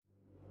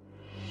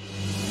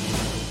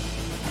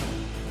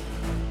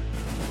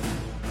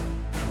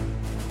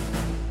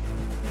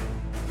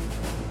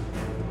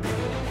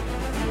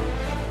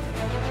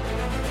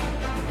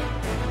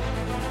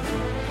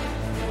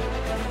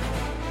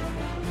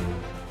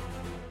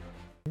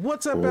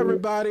What's up,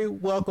 everybody?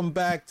 Welcome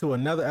back to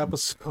another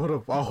episode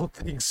of All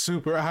Things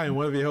Super. I am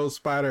one of your hosts,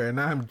 Spider, and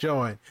I'm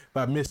joined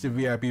by Mr.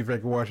 VIP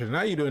Frank Washington.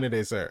 How you doing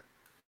today, sir?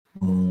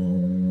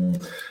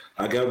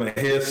 I got my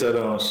headset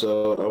on,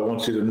 so I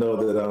want you to know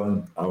that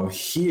I'm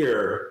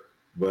here,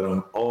 but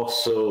I'm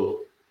also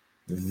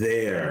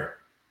there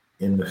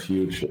in the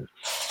future.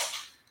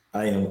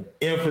 I am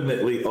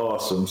infinitely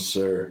awesome,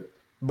 sir.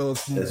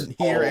 Both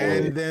here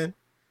and then?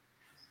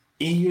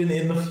 Even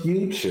in the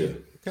future.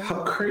 Okay.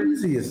 How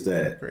crazy is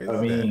that?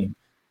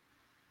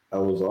 I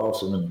was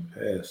awesome in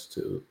the past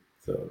too.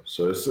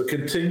 So it's a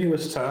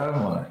continuous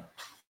timeline.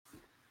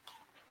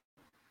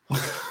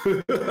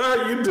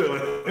 How you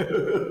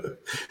doing?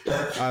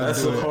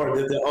 That's the part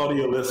that the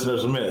audio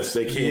listeners miss.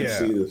 They can't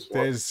see this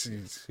part.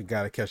 You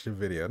gotta catch the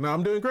video. No,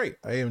 I'm doing great.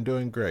 I am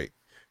doing great.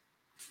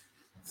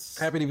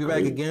 Happy to be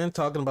back again,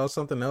 talking about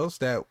something else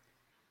that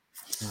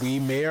we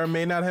may or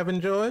may not have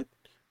enjoyed.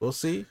 We'll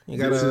see. You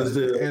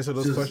gotta answer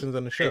those questions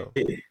on the show.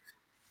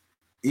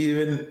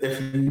 Even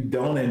if you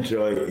don't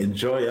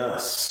enjoy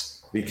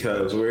us,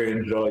 because we're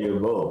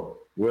enjoyable.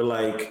 We're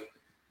like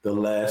the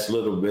last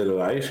little bit of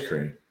ice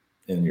cream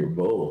in your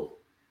bowl.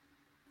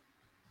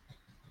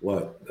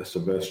 What? That's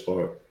the best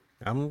part.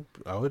 I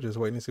was just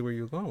waiting to see where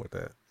you were going with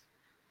that.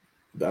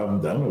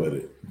 I'm done with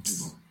it.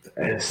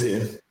 As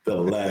in the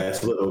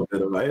last little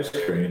bit of ice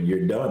cream.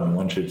 You're done.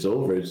 Once it's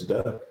over, it's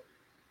done.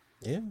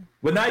 Yeah.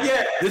 But not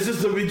yet. This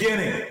is the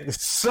beginning.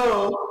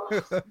 So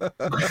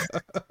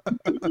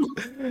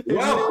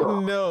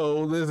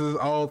no, this is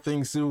All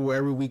Things Super.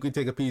 Every week we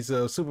take a piece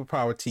of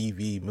superpower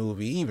TV,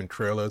 movie, even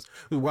trailers.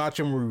 We watch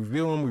them, we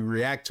review them, we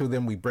react to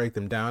them, we break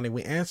them down, and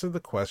we answer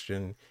the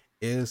question,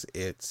 is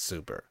it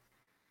super?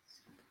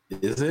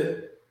 Is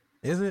it?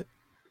 Is it?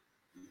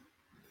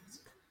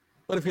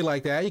 But if you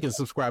like that, you can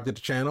subscribe to the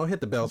channel,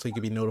 hit the bell so you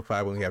can be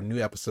notified when we have new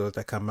episodes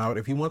that come out.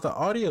 If you want the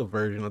audio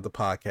version of the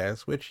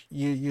podcast, which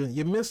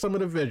you miss some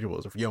of the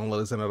visuals if you don't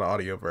listen to the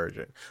audio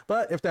version.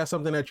 But if that's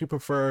something that you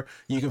prefer,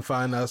 you can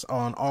find us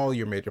on all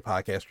your major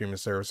podcast streaming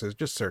services.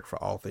 Just search for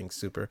All Things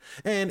Super.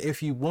 And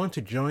if you want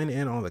to join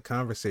in on the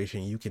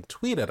conversation, you can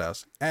tweet at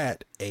us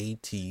at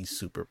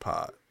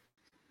ATSuperPod.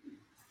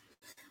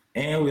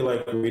 And we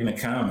like reading the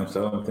comments.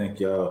 I don't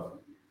think y'all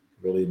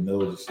really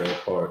noticed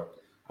that part.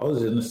 I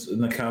was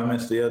in the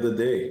comments the other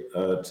day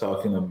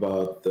talking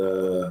about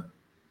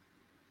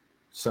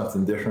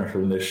something different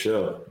from this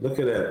show. Look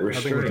at that. I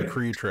think it was the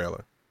Creed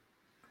trailer.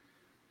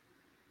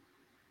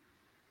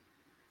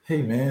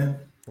 Hey, man.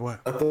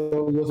 What? I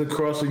thought it was a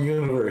crossing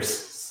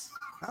universe.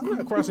 I'm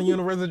not crossing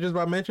universes just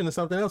by mentioning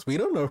something else. We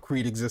don't know if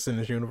Creed exists in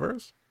this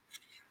universe.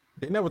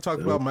 They never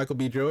talked about Michael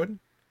B. Jordan.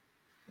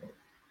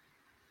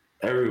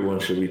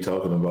 Everyone should be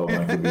talking about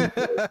Michael B.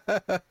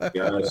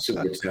 Jordan. Guy's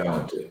super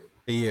talented.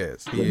 He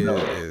is. He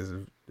is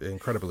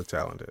incredibly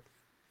talented.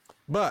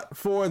 But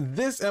for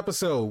this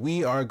episode,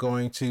 we are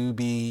going to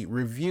be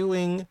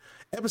reviewing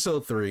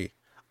episode 3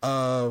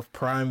 of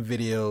Prime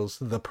Video's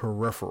The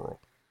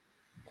Peripheral.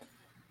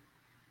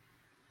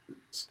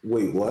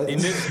 Wait, what?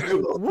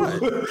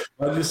 What?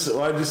 Why'd you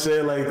say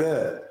it like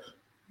that?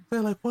 Say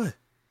it like what?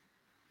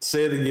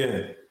 Say it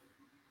again.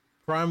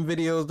 Prime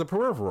Video's The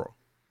Peripheral.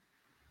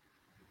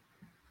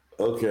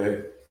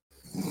 Okay.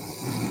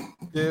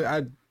 Did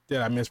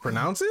I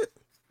mispronounce it?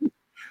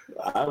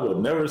 I would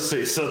never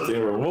say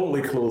something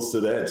remotely close to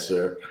that,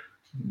 sir.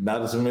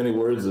 Not as many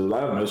words as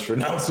I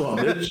mispronounce on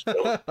this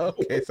show.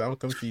 Okay, so I'm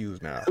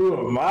confused now.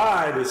 Who am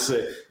I to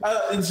say?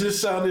 It just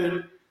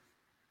sounded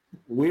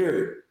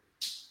weird.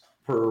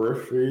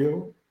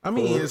 Peripheral? I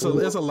mean, it's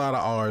a lot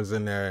of R's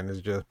in there, and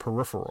it's just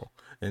peripheral.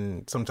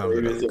 And sometimes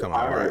it doesn't come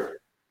out right.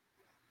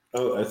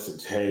 Oh,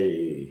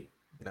 hey.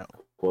 No.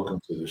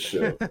 Welcome to the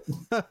show.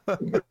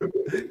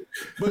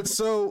 But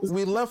so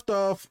we left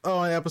off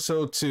on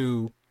episode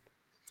 2.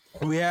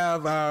 We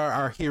have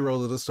our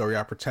heroes of the story,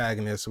 our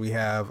protagonists. We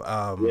have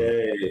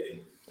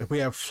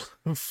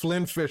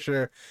Flynn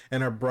Fisher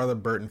and her brother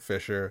Burton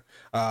Fisher.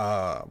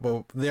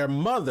 But their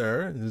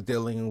mother is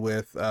dealing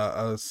with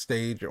a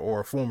stage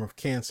or a form of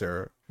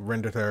cancer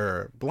rendered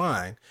her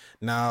blind.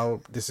 Now,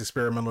 this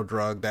experimental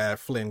drug that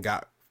Flynn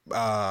got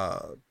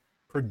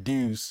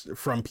produced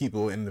from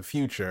people in the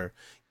future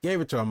gave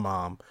it to her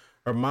mom.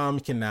 Her mom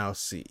can now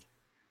see.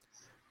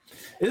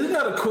 Isn't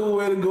that a cool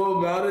way to go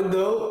about it,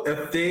 though?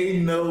 If they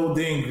know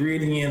the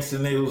ingredients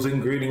and those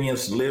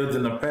ingredients lived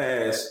in the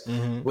past,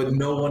 but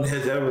no one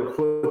has ever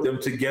put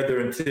them together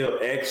until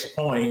X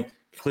point,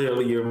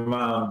 clearly your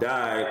mom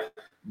died,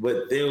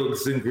 but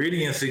those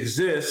ingredients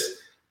exist,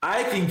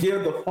 I can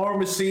give the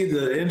pharmacy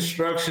the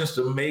instructions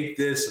to make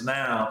this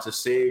now to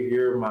save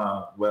your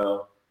mom.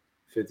 Well,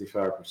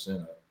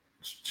 55%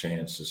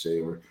 chance to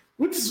save her,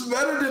 which is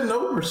better than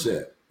no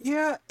percent.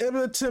 Yeah,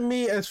 but to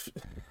me,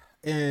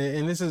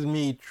 and this is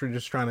me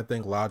just trying to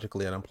think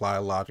logically and apply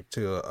logic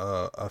to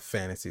a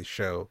fantasy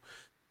show.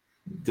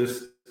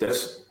 That's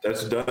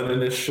done in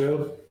this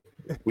show.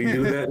 We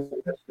do that.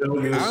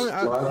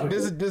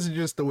 This is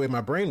just the way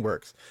my brain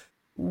works.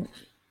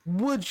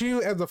 Would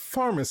you, as a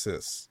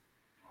pharmacist,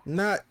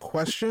 not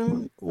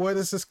question where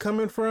this is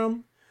coming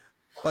from?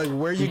 Like,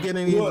 where are you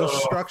getting these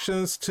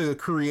instructions to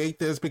create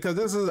this? Because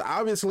this is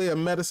obviously a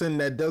medicine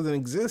that doesn't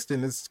exist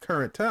in this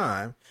current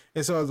time.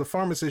 And so as a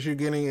pharmacist, you're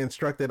getting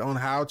instructed on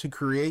how to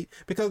create,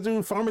 because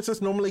do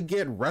pharmacists normally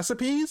get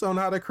recipes on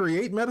how to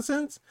create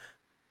medicines?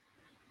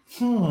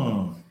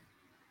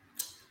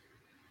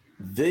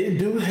 They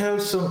do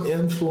have some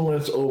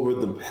influence over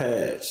the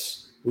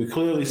past. We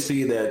clearly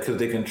see that because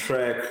they can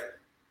track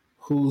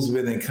who's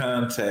been in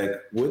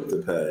contact with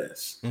the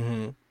past.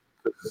 Mm-hmm.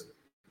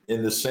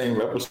 In the same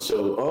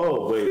episode,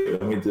 oh, wait,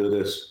 let me do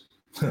this.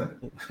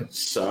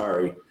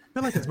 Sorry. I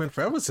feel like it's been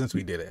forever since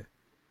we did it.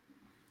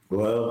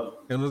 Well,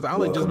 It was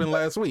only just been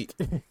last week.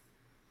 There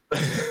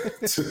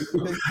it is.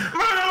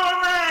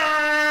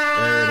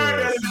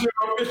 Your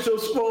official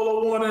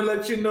spoiler warning.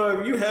 Let you know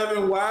if you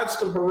haven't watched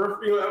the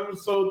Peripheral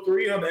episode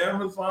 3 on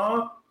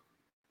Amazon,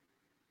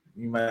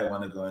 you might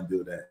want to go and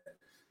do that.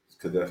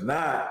 Because if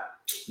not,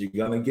 you're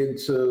gonna get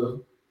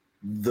into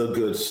the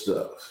good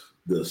stuff,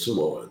 the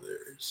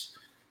spoilers.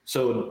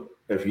 So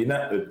if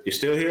you're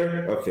still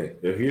here, okay.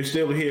 If you're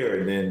still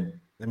here, then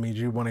that means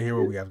you want to hear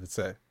what we have to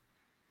say.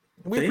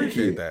 We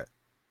appreciate that.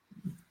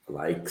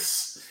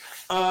 Likes.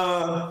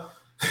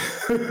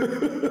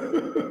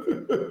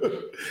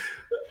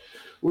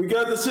 We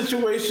got the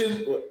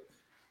situation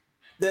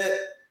that,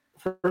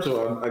 first of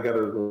all, I got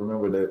to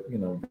remember that,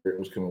 Barrett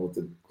was coming with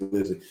the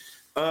glizzy.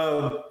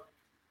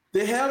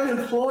 They have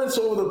influence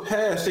over the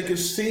past. They can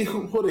see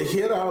who put a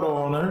hit out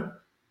on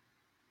her,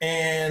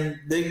 and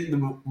they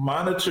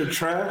monitor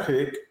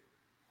traffic.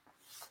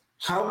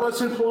 How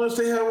much influence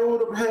they have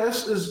over the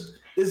past is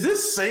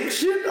this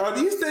sanctioned? Are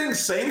these things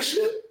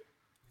sanctioned?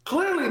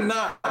 Clearly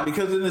not,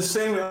 because in the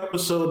same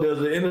episode, there's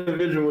an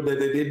individual that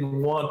they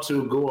didn't want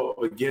to go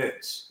up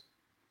against,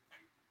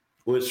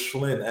 which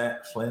Flynn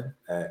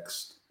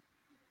asked.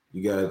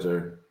 You guys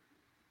are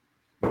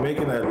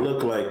making that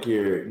look like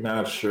you're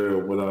not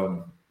sure what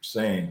I'm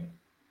saying.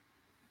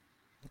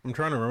 I'm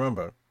trying to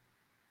remember.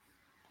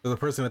 The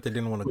person that they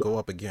didn't want to go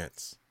up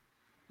against.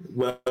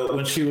 Well,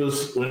 when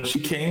she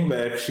came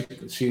back,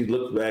 she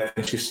looked back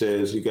and she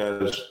says, "You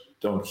guys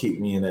don't keep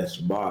me in that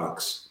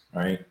box,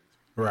 right?"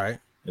 Right.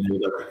 And they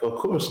were like, "Of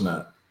course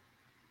not."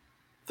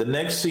 The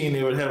next scene,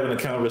 they were having a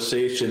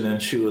conversation,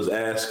 and she was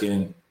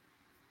asking,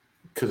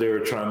 because they were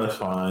trying to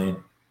find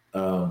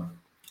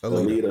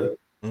Alita.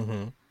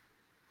 Mm-hmm.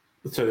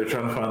 So they're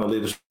trying to find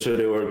Alita. So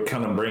they were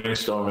kind of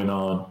brainstorming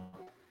on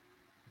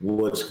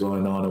what's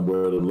going on and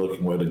where to look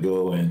and where to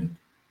go. And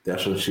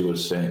that's what she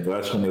was saying.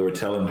 That's when they were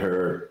telling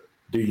her,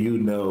 "Do you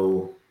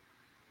know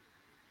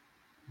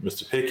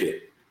Mr.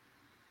 Pickett?"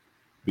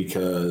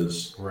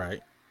 Because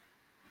Right.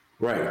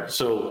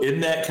 So in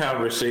that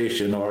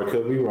conversation, or I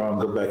could be wrong,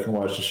 go back and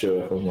watch the show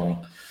if I'm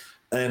wrong,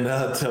 and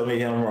tell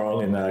me I'm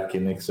wrong, and I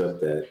can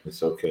accept that.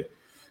 It's okay.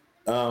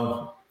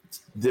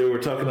 They were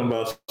talking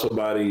about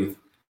somebody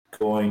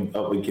going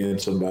up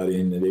against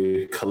somebody, and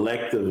they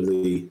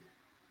collectively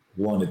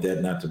wanted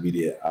that not to be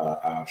the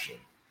option.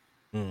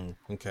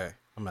 Okay,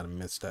 I might have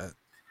missed that.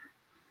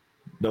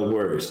 No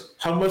worries.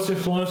 How much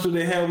influence do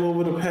they have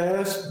over the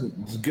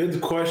past?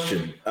 Good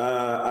question.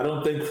 I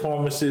don't think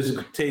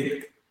pharmacists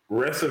take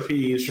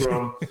recipes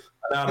from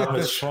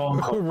anonymous phone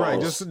calls.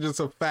 Right, just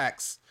some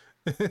facts.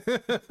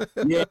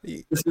 Yeah,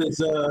 this is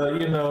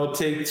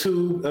take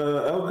 2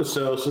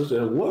 Alka-Seltzers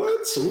and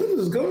what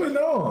is going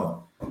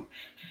on?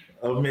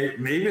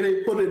 Maybe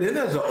they put it in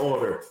as an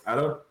order. I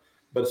don't,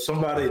 but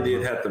somebody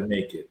did have to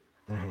make it.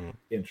 Mm-hmm.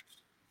 Interesting.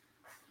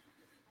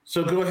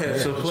 So go ahead.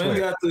 Yeah, so Flynn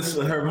got this.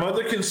 Her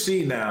mother can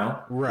see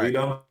now. Right. We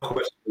don't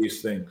question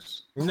these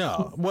things.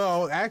 No.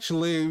 Well,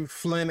 actually,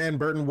 Flynn and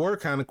Burton were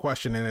kind of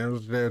questioning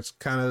it. They're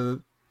kind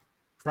of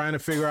trying to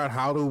figure out,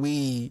 how do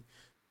we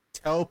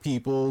tell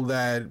people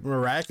that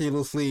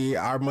miraculously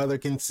our mother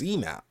can see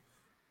now?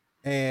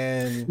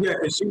 And yeah,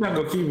 she's not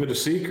gonna keep it a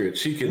secret.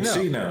 She can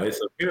see now.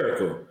 It's a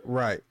miracle.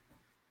 Right.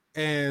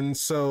 And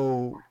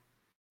so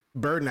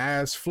Burton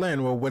asked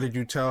Flynn, "Well, what did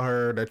you tell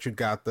her that you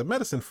got the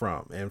medicine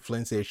from?" And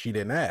Flynn said she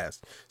didn't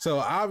ask. So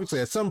obviously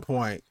at some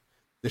point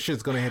the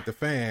shit's going to hit the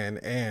fan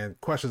and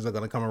questions are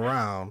going to come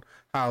around.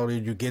 How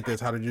did you get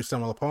this? How did you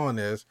stumble upon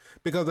this?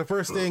 Because the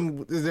first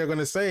thing they're going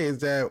to say is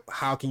that,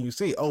 how can you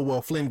see? Oh,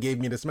 well, Flynn gave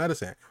me this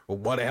medicine. Well,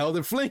 what the hell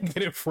did Flynn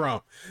get it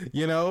from?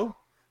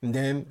 And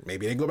then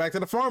maybe they go back to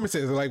the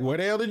pharmacist. They're like, where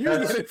the hell did you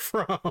get it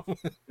from?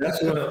 That's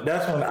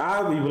when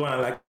I'll be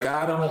blind. Like,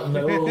 I don't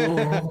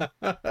know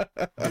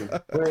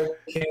where it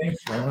came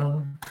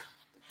from.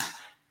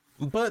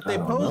 But they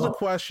pose a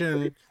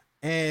question,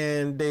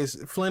 and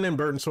Flynn and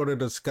Burton sort of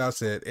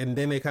discuss it, and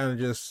then they kind of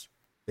just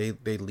they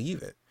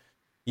leave it,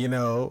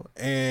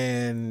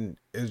 and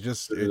it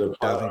doesn't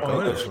go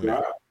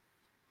anywhere.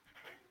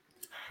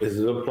 Is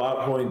it a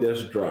plot point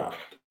that's dropped?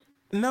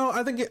 No,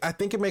 I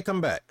think it may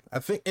come back. I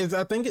feel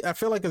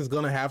like it's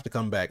gonna have to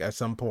come back at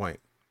some point,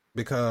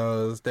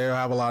 because they'll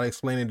have a lot of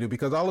explaining to do,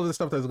 because all of the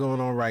stuff that's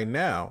going on right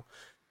now,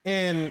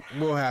 and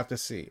we'll have to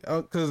see.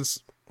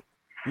 Because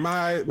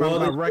my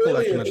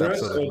recollection of the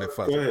episode is a bit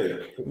fuzzy.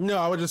 No,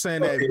 I was just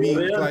saying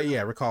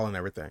that recalling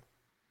everything.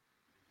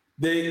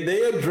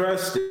 They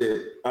addressed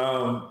it,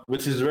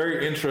 which is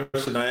very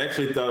interesting. I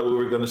actually thought we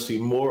were going to see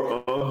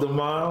more of the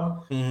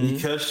mom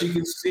because she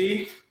could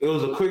see. It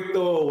was a quick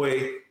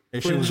throwaway.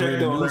 And she was reading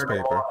the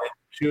newspaper.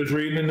 She was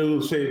reading the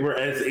newspaper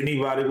as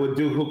anybody would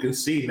do who can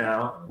see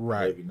now.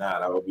 Right. Maybe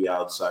not. I would be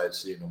outside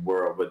seeing the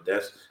world, but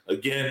that's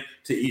again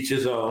to each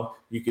his own.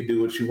 You can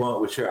do what you want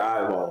with your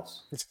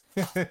eyeballs.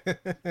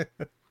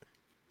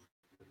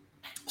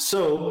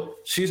 So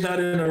she's not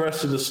in the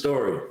rest of the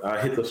story.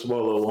 I hit the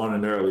spoiler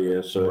warning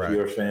earlier. So if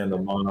you're a fan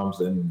of moms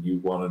and you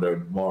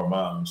wanted more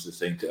moms,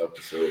 this ain't the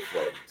episode for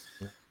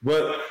you.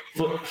 But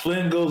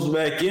Flynn goes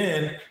back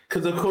in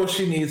because, of course,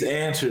 she needs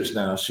answers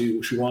now.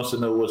 She wants to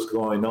know what's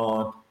going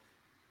on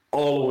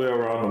all the way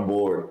around the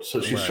board.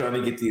 So she's trying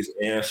to get these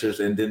answers,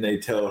 and then they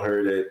tell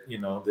her that, you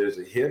know, there's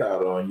a hit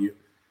out on you.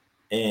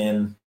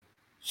 And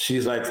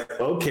she's like,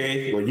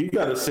 okay, well, you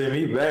got to send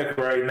me back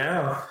right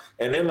now.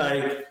 And they're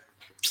like,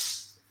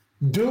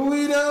 do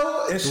we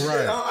though?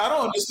 I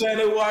don't understand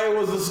why it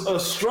was a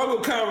struggle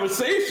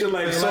conversation.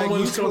 Like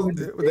someone's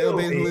they'll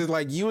basically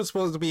like, you were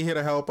supposed to be here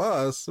to help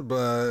us,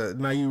 but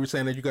now you were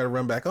saying that you got to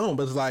run back home.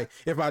 But it's like,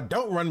 if I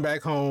don't run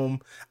back home,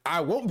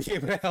 I won't be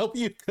able to help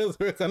you because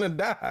we're gonna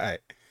die.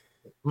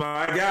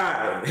 My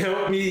God,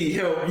 help me,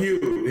 help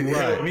you,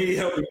 help me,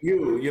 help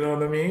you. You know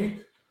what I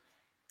mean?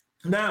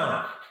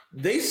 Now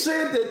they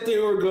said that they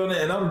were gonna,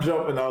 and I'm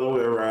jumping all the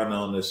way around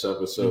on this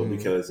episode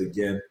because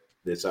again,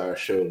 it's our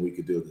show. We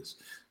could do this.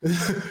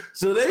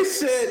 So they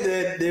said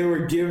that they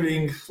were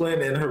giving Flynn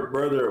and her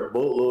brother a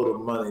boatload of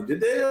money.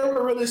 Did they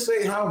ever really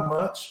say how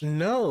much?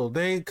 No,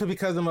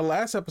 because in the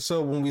last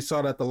episode when we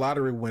saw that the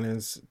lottery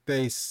winners,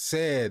 they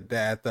said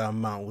that the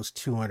amount was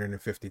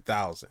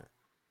 $250,000.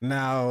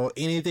 Now,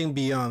 anything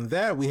beyond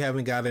that, we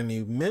haven't got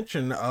any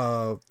mention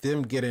of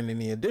them getting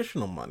any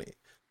additional money.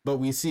 But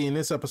we see in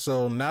this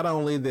episode, not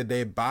only did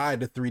they buy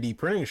the 3D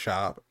printing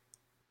shop,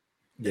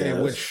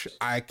 which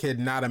I could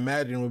not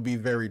imagine would be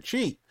very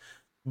cheap.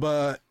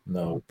 But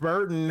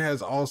Burton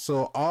has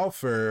also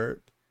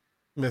offered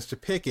Mr.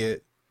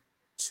 Pickett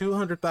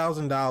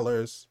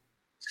 $200,000.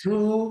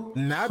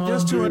 Not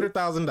just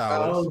 $200,000,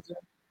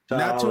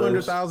 not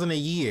 $200,000 a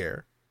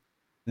year,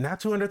 not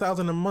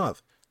 $200,000 a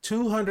month,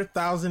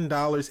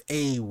 $200,000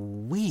 a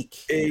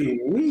week. A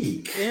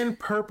week in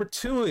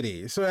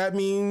perpetuity. So that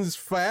means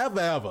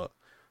forever.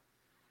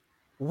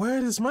 Where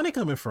is this money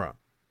coming from?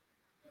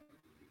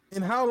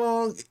 And how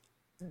long,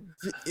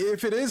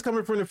 if it is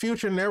coming from the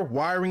future and they're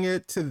wiring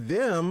it to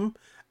them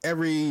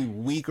every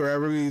week or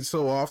every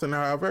so often,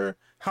 however,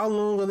 how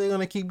long are they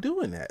going to keep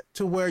doing that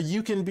to where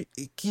you can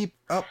keep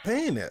up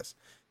paying this?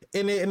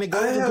 And it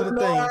goes into the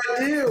thing. I have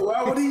no idea.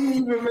 Why would he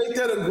even make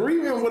that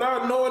agreement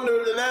without knowing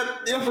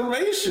that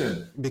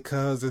information?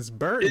 Because it's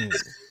Burton.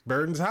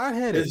 Burton's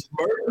hot-headed.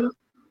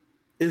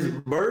 Is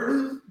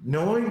Burton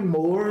knowing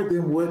more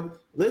than what?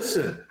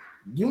 Listen.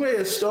 You may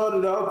have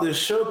started off this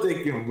show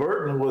thinking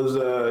Burton was,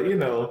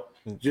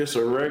 just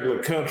a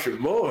regular country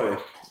boy.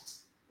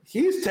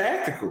 He's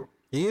tactical.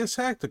 He is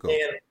tactical.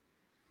 And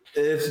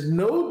there's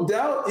no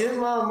doubt in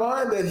my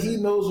mind that he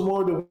knows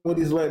more than what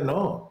he's letting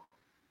on.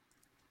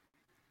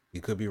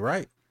 You could be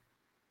right.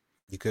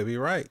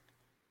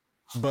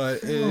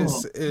 But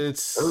it's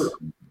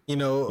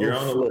you're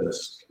on the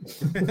list.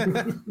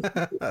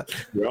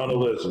 You're on the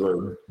list,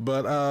 Burton.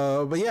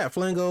 But yeah,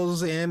 Flynn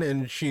goes in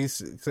and she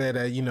said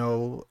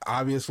that,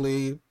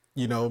 obviously,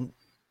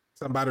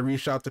 somebody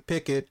reached out to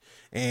Pickett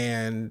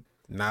and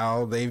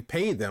now they've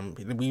paid them.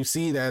 We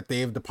see that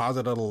they've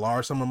deposited a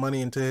large sum of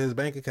money into his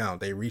bank account.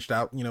 They reached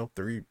out,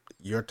 through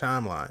your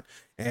timeline,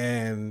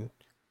 and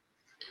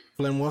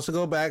Flynn wants to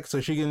go back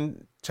so she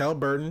can tell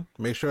Burton,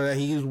 make sure that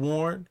he's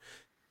warned.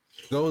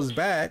 Goes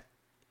back.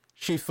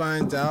 She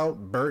finds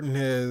out Burton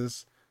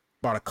has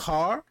bought a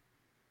car.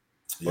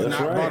 Well,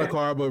 not bought a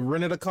car, but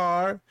rented a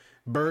car.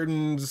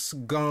 Burton's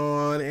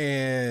gone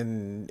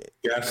and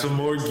got some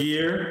more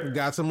gear.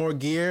 Got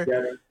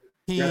that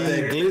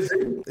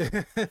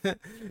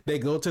they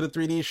go to the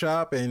 3D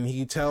shop and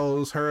he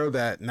tells her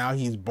that now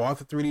he's bought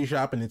the 3D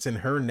shop and it's in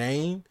her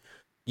name,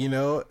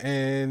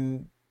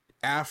 and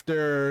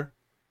after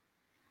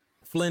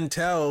Flynn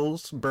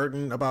tells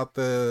Burton about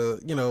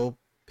the,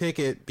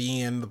 Pickett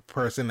being the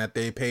person that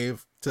they pay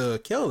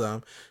to kill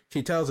them,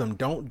 she tells him,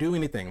 don't do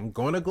anything. I'm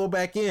going to go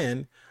back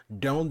in.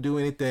 Don't do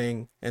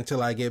anything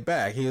until I get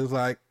back. He was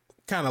like,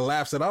 kind of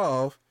laughs it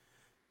off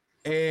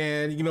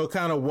and,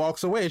 kind of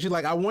walks away. She's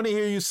like, I want to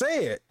hear you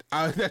say it,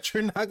 that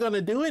you're not going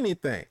to do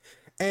anything.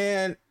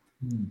 And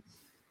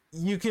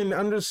you can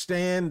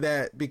understand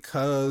that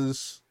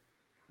because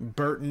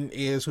Burton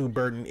is who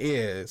Burton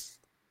is.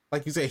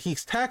 Like you said,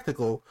 he's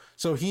tactical.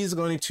 So he's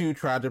going to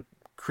try to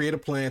create a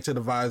plan to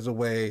devise a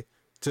way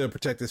to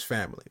protect his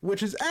family,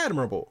 which is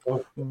admirable.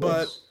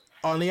 But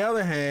on the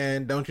other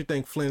hand, don't you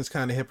think Flynn's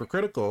kind of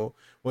hypocritical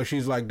when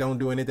she's like, don't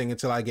do anything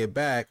until I get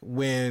back,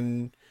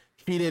 when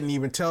she didn't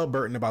even tell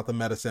Burton about the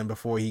medicine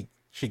before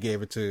she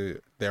gave it to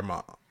their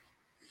mom?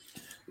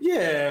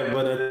 Yeah,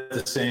 but at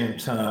the same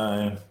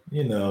time,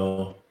 they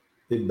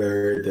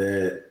buried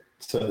that.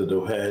 It's under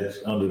the hedge,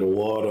 under the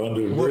water,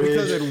 under the bridge.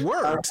 Because it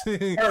worked.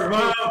 Her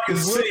mom can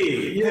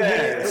see.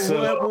 Yeah.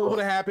 What would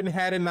have happened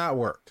had it not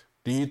worked?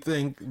 Do you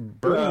think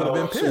Burton would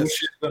have been pissed? So what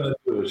she's gonna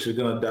do? She's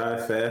gonna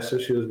die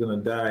faster. She was gonna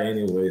die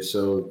anyway.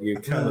 So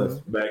you're kind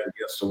of back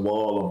against the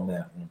wall on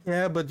that one.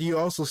 Yeah, but you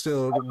also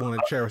still want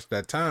to cherish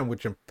that time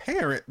with your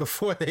parent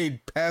before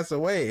they pass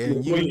away.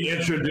 And when you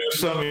introduce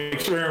some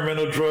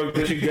experimental drug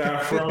that you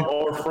got from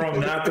or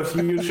from not the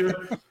future,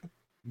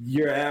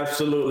 you're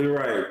absolutely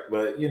right.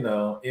 But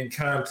in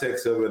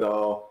context of it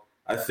all,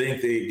 I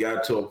think they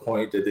got to a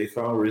point that they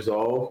found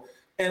resolve.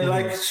 And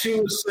like she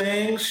was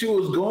saying, she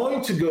was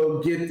going to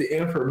go get the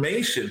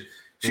information.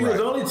 She was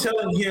only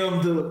telling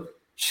him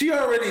she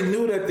already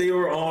knew that they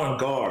were on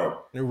guard.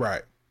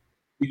 Right.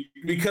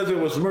 Because it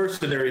was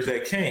mercenaries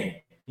that came.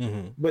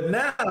 But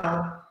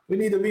now we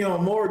need to be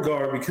on more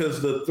guard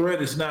because the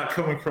threat is not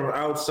coming from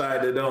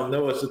outside. They don't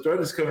know us. The threat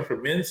is coming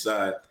from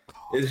inside.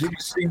 As you can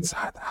see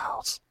inside the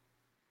house.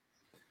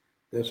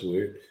 That's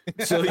weird.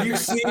 So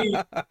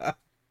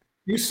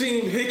you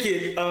seen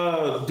Pickett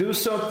do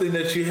something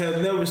that you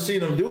have never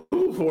seen him do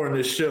before in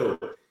this show.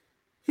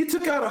 He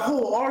took out a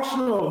whole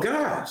arsenal of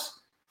guys.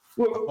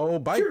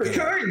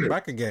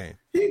 Biker gang.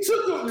 He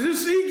took them.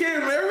 He gave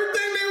them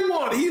everything they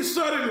wanted. He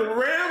started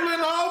rambling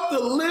off the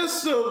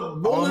list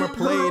of armor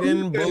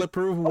plating,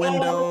 bulletproof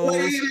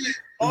windows,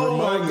 oh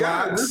my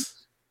God!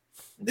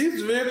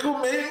 This vehicle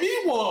made me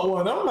want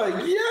one. I'm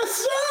like, yes,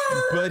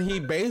 sir. But he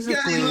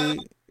basically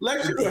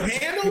electrical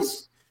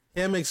handles.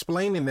 Him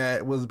explaining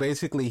that was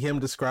basically him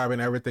describing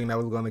everything that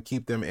was going to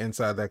keep them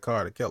inside that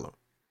car to kill him.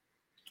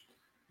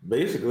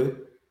 Basically.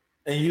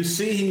 And you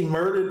see he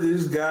murdered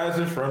these guys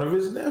in front of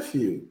his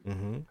nephew.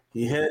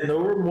 He had no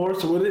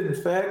remorse with it. In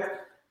fact,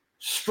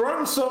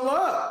 strung some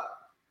up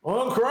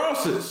on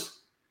crosses.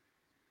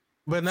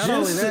 But not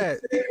only that,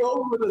 take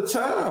over the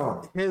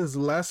town. His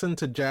lesson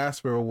to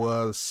Jasper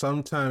was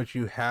sometimes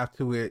you have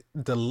to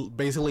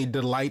basically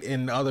delight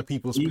in other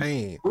people's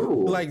pain.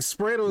 Like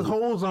spray those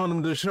holes on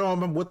them to show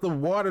them with the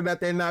water that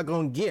they're not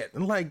going to get.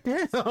 I'm like,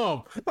 damn,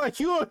 like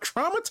you are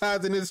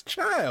traumatizing this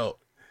child.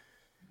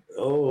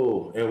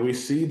 Oh, and we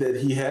see that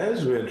he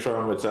has been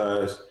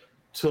traumatized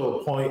to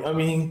a point. I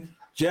mean,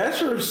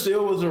 Jasper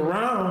still was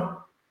around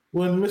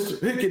when Mr.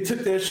 Pickett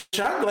took that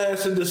shot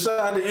glass and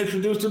decided to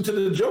introduce him to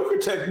the Joker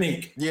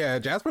technique. Yeah,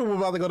 Jasper was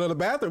about to go to the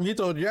bathroom. You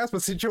told Jasper,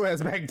 sit your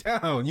ass back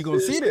down. You're going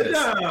to see this. Sit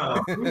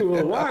down. You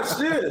will watch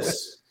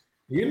this.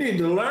 You need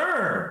to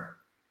learn.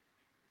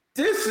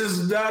 This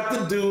is not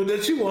the dude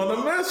that you want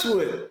to mess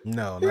with.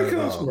 No, Here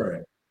comes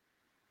Frank.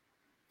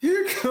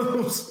 Here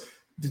comes...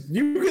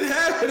 You can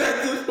have it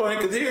at this point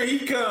because here he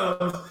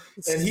comes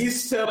and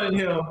he's telling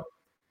him.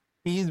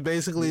 He's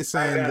basically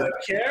saying, I got a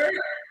carrot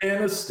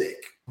and a stick.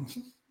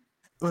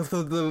 But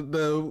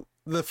the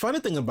funny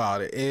thing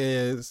about it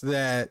is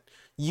that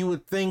you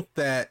would think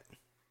that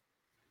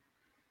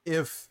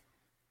if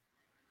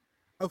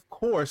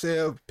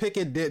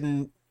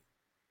Pickett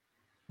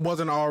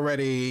wasn't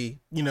already,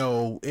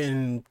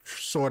 in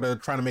sort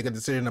of trying to make a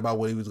decision about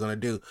what he was going to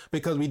do,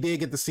 because we did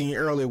get the scene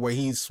earlier where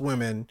he's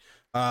swimming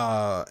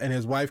and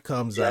his wife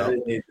comes out. I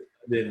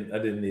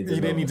didn't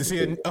need to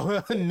see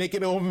a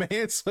naked old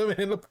man swimming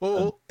in the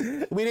pool.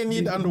 We didn't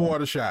need the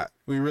underwater shot.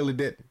 We really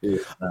didn't.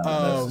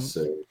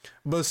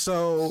 But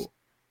so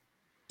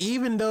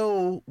even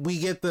though we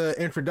get the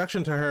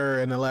introduction to her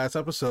in the last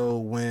episode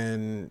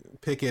when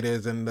Pickett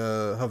is in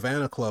the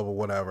Havana Club or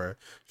whatever,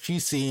 she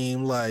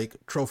seemed like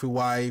trophy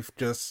wife,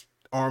 just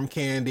arm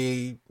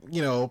candy,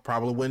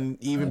 probably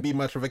wouldn't even be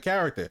much of a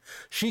character.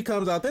 She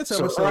comes out this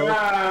episode.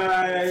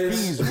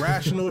 She's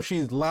rational,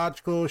 she's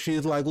logical.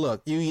 She's like,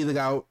 look, you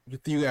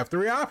have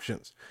three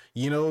options.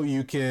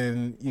 You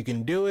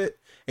can do it,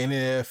 and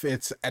if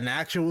it's an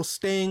actual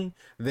sting,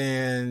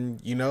 then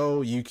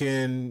you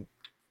can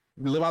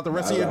live out the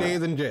rest of your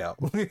days in jail.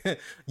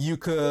 You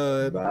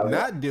could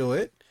not do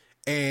it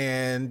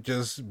and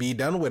just be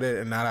done with it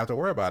and not have to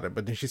worry about it.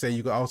 But then she said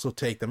you could also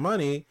take the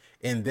money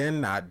and then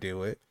not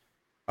do it.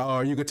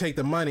 Or you could take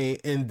the money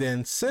and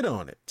then sit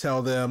on it.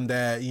 Tell them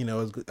that,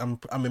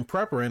 I'm in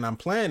prepper and I'm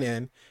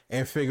planning,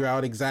 and figure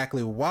out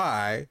exactly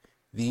why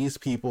these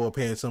people are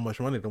paying so much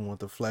money to want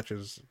the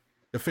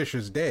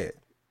Fishers dead.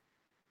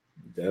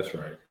 That's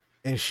right.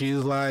 And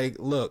she's like,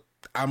 look,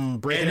 I'm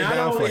breaking it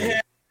down for you.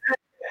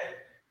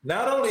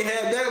 Not only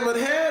had that, but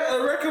had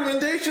a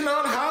recommendation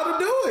on how to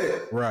do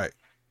it. Right.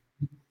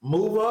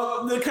 Move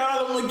up the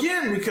column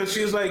again, because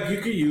she was like,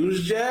 you could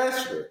use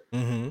Jasper.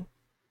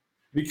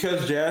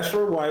 Because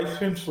Jasper,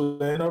 wife, and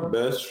Flynn are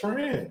best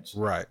friends.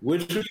 Right.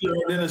 Which we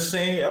learned in the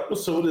same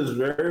episode is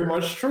very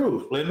much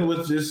true. Flynn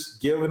was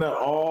just giving her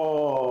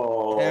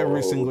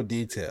every single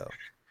detail.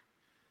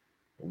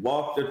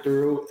 Walked her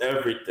through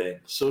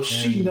everything. So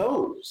she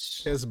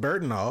knows. It's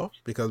Burton off,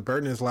 because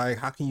Burton is like,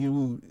 how can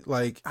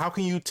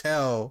you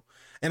tell?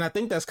 And I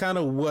think that's kind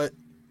of what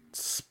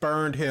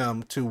spurred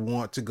him to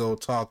want to go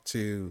talk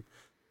to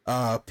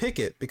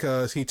Pickett,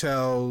 because he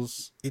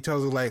tells her,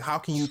 like, how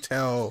can you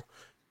tell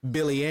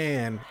Billy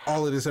Ann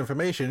all of this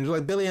information. He's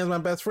like, Billy Ann's my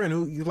best friend.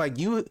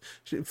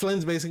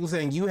 Flynn's basically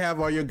saying, you have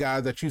all your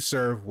guys that you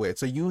serve with.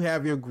 So you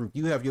have your group,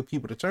 you have your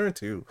people to turn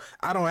to.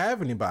 I don't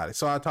have anybody.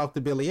 So I talked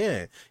to Billy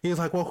Ann. He's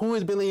like, well, who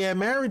is Billy Ann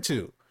married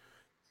to?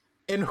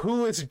 And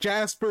who is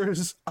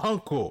Jasper's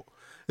uncle?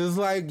 It's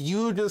like,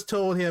 you just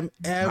told him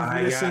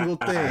every single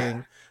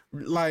thing.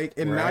 Like,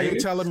 and now you're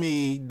telling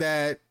me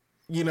that,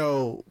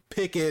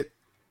 Pickett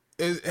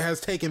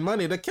has taken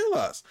money to kill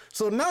us.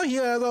 So now he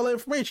has all the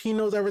information. He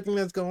knows everything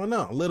that's going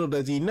on. Little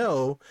does he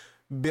know,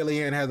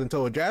 Billy Ann hasn't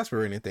told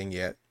Jasper anything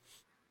yet.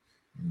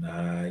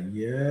 Not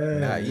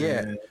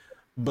yet.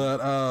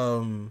 But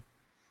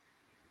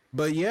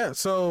yeah,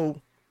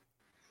 so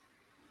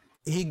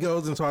he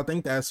goes, and so I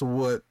think that's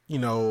what,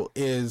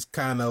 is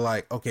kind of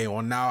like, okay,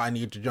 well, now I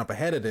need to jump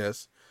ahead of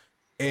this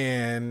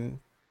and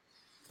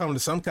come to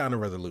some kind of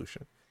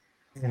resolution.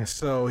 And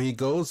so he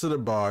goes to the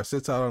bar,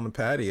 sits out on the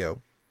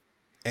patio,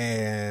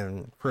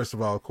 and first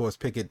of all, of course,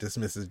 Pickett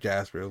dismisses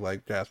Jasper,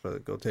 like, Jasper,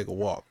 go take a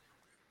walk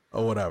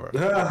or whatever.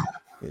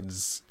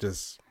 It's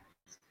just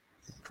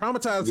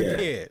traumatized the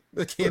kid.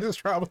 The kid is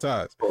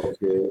traumatized.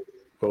 Okay.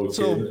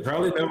 So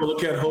probably never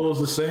look at hoes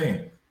the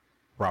same.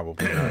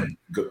 Probably not.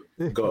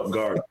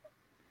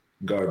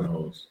 Garden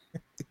hose.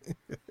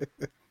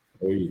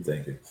 What are you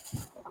thinking?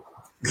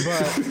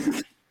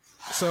 But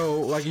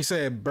so, like you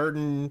said,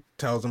 Burton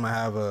tells him I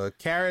have a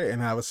carrot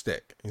and I have a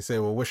stick. He said,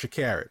 well, what's your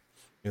carrot?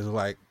 He's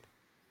like,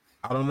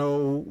 I don't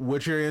know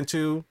what you're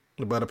into,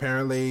 but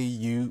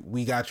apparently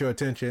we got your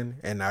attention,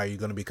 and now you're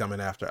going to be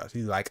coming after us.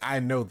 He's like, I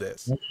know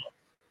this.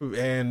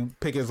 And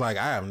Pickett's like,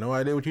 I have no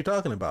idea what you're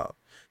talking about.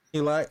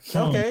 He's like,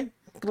 okay,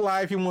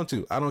 lie if you want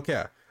to. I don't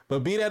care. But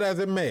be that as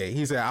it may,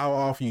 he said, I'll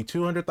offer you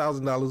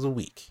 $200,000 a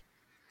week.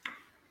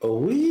 A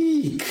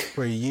week?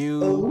 For you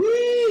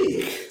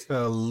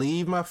to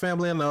leave my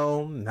family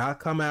alone, not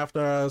come after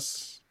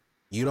us.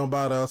 You don't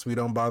bother us, we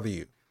don't bother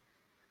you.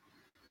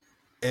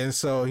 And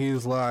so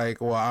he's like,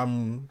 well,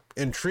 I'm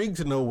intrigued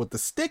to know what the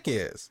stick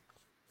is.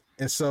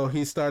 And so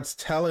he starts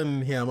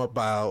telling him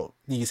about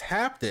these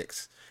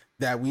haptics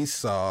that we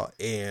saw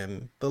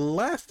in the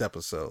last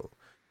episode.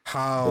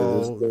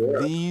 How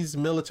these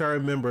military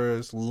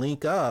members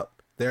link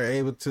up. They're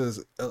able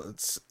to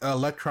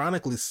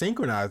electronically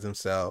synchronize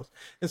themselves.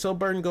 And so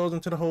Burton goes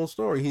into the whole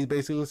story. He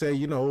basically said,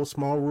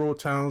 small rural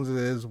towns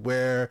is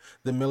where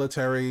the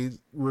military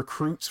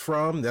recruits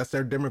from. That's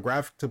their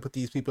demographic to put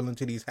these people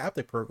into these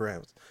haptic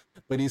programs.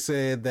 But he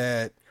said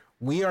that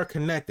we are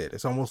connected.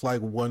 It's almost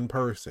like one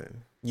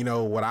person.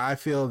 What I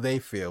feel, they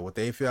feel. What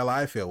they feel,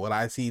 I feel. What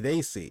I see,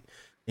 they see.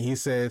 And he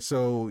said,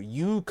 so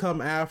you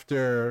come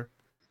after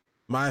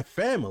my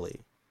family.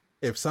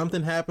 If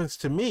something happens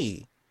to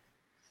me,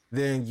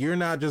 then you're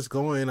not just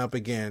going up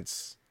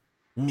against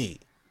me.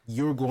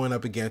 You're going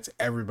up against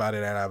everybody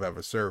that I've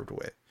ever served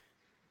with.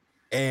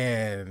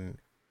 And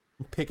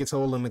Pickett's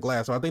holding the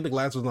glass. So I think the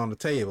glass was on the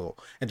table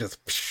and just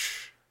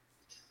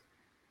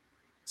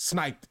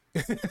sniped.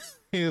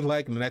 He was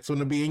like, the next one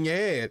to be in your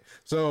head.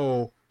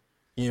 So,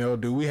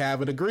 do we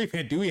have an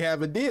agreement? Do we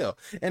have a deal?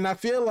 And I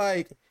feel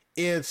like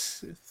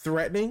it's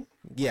threatening.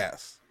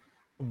 Yes.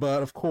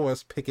 But of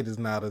course, Pickett is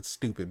not a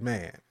stupid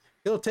man.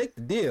 He'll take the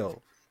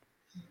deal.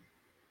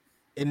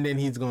 And then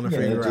he's going to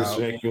figure out.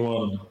 Make you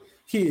want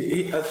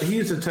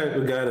he's the type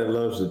of guy that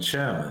loves a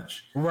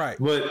challenge. Right.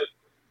 But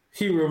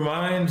he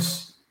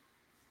reminds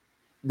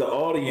the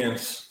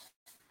audience,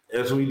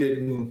 as we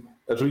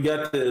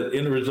got the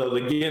end result.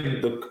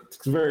 Again,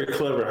 it's very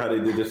clever how they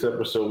did this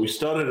episode. We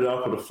started it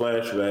off with a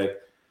flashback,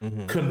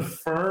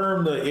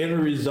 confirm the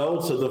end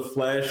results of the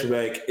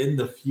flashback in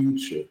the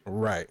future.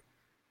 Right.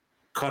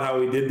 Caught how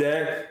we did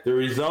that? The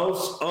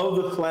results of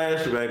the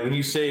flashback, when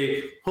you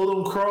say pull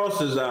them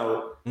crosses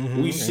out,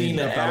 we've seen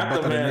the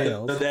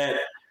aftermath of that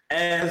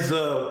as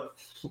a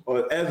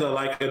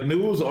like a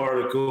news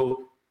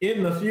article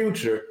in the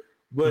future.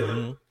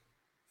 But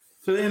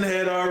Flynn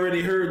had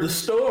already heard the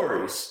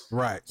stories.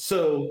 Right.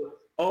 So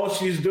all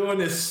she's doing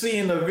is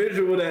seeing a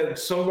visual that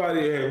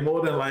somebody had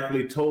more than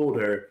likely told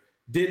her,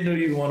 didn't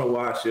really want to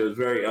watch. It was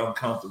very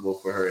uncomfortable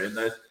for her. And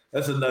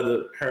that's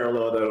another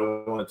parallel that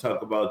I want to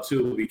talk about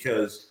too,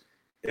 because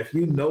if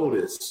you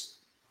notice,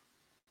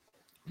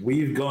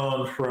 we've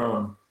gone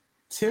from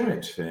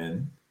timid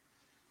Finn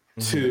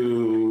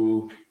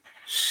to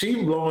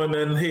she blowing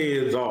them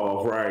heads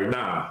off right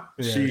now.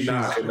 Yeah, she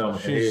knocking them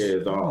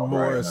heads off.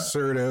 More right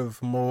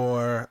assertive,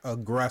 more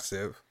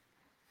aggressive.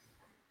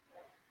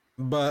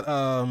 But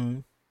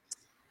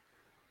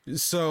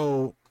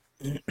so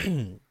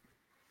in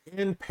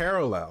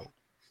parallel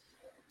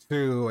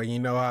to, and you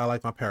know how I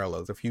like my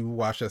parallels. If you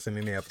watch us in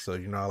any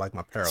episode, you know I like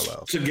my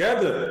parallels.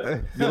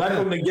 Together. You like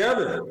them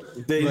together.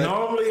 They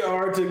normally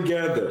are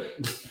together.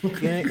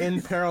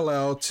 in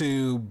parallel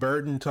to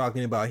Burton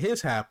talking about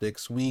his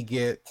haptics, we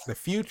get the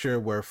future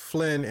where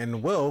Flynn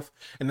and Wilf,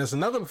 and there's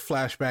another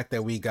flashback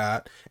that we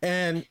got.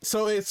 And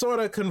so it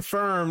sort of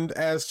confirmed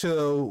as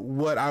to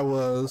what I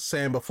was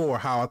saying before,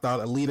 how I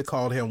thought Alita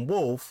called him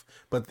Wolf,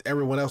 but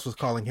everyone else was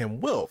calling him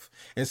Wilf.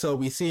 And so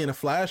we see in a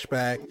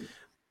flashback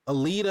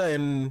Alita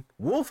and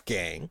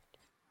Wolfgang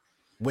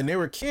When they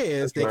were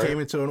kids, That's they right. came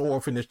into an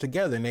orphanage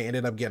together and they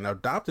ended up getting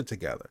adopted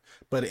together.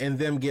 But in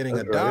them getting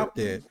That's right.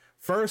 adopted,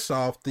 first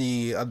off,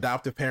 the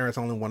adoptive parents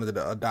only wanted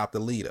to adopt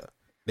Alita.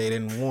 They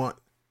didn't want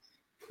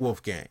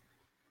Wolfgang.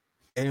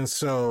 And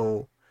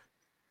so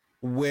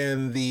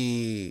when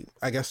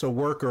I guess the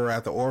worker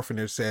at the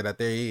orphanage said that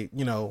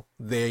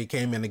they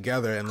came in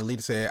together and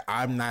Alita said,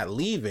 I'm not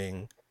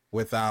leaving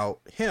without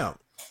him.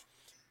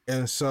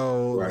 And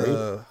so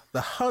Right.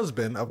 the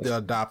husband of the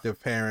adoptive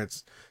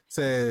parents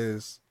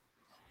says,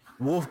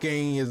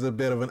 Wolfgang is a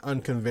bit of an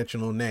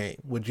unconventional name.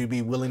 Would you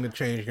be willing to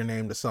change your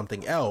name to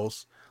something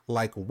else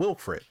like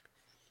Wilfred?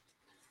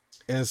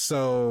 And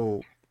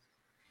so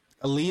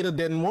Alita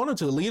didn't want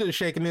to. Alita's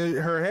shaking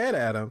her head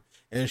at him.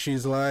 And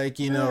she's like,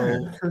 Yeah,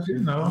 because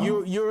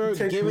you're it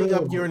takes a giving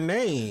up your little.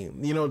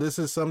 name. This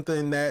is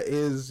something that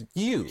is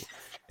you.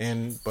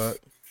 But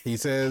he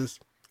says,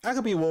 I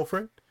could be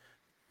Wilfred.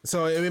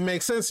 So it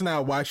makes sense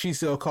now why she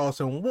still calls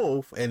him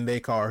Wolf and they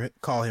call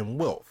him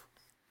Wilf.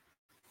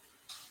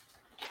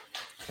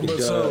 It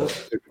But so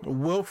does.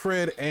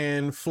 Wilfred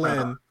and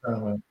Flynn.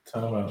 Time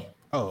out.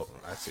 Oh,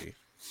 I see.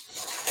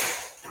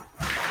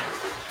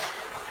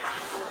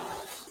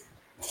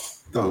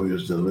 Thought we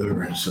was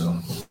delivering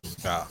some.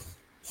 Ah,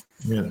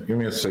 Yeah, give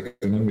me a second.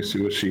 Let me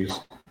see what she's.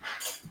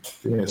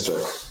 Give me a sec.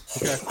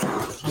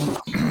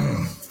 okay.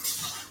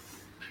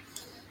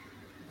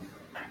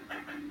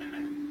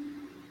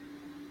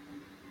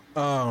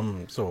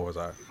 So what was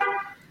I?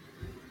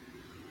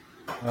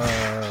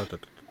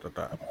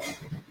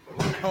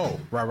 Oh,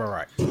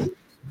 right.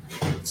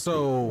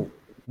 So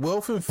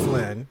Wilf and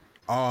Flynn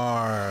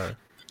are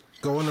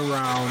driving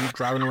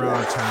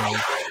around town,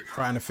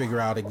 trying to figure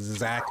out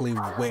exactly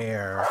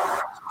where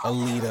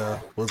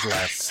Alita was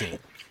last seen.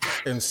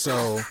 And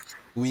so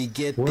we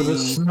get Well, the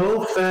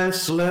snow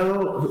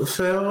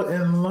fell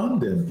in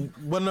London.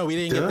 Well, no, we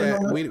didn't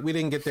get that. We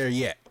didn't get there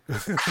yet.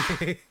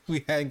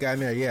 We hadn't gotten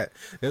there yet.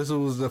 This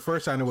was the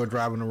first time that we're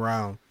driving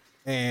around,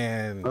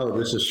 and Oh,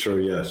 this is true.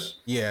 Yes.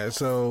 yeah.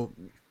 So,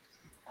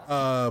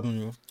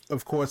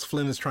 of course,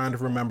 Flynn is trying to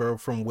remember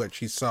from what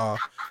she saw,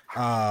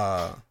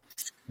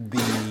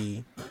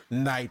 the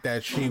night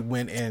that she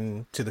went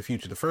into the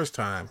future the first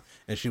time,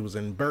 and she was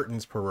in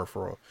Burton's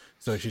Peripheral.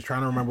 So she's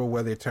trying to remember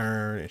where they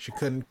turned, and she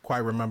couldn't quite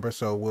remember.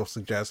 So we'll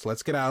suggest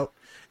let's get out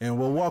and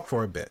we'll walk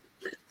for a bit.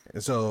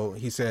 And so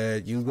he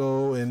said, you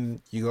go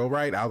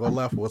right, I'll go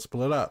left, we'll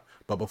split up.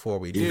 But before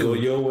we You go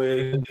do, your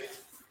way,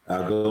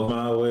 I'll go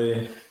my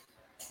way.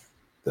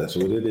 That's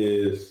what it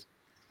is.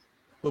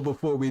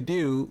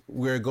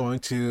 we're going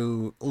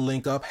to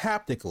link up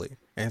haptically.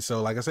 And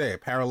so, like I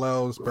said,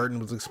 parallels, Burton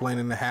was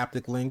explaining the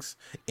haptic links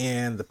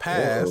in the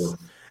past, Whoa.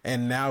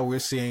 and now we're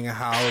seeing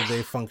how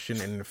they function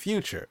in the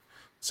future.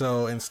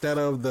 So instead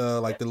of the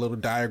little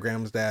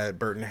diagrams that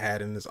Burton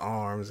had in his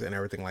arms and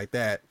everything like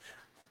that,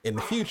 in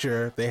the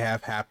future, they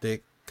have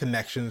haptic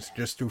connections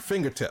just through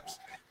fingertips.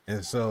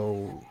 And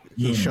so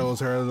he shows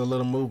her the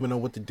little movement of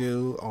what to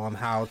do on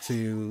how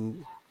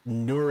to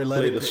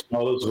Play the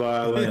smallest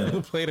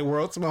violin. play the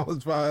world's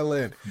smallest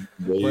violin.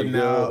 There But you now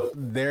go.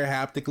 they're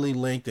haptically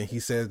linked, and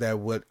he says that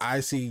what I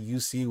see, you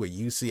see, what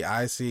you see,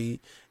 I see.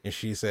 And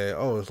she said,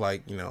 oh, it's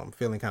like, I'm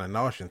feeling kind of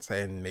nauseous.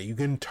 And you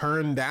can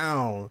turn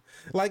down,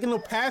 like an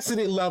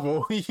opacity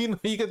level, you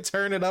can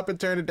turn it up and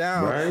turn it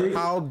down, Right?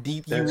 how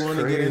deep That's you want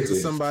to get into crazy.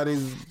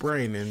 somebody's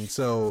brain. And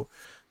so,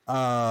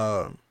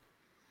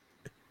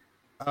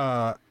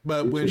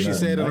 but when she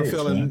said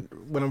that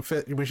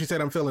when she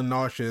said I'm feeling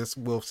nauseous,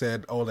 Wolf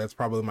said, "Oh, that's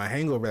probably my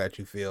hangover that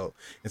you feel."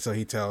 And so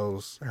he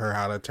tells her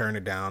how to turn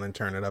it down and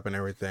turn it up and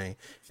everything.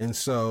 And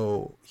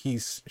so she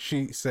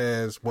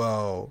says,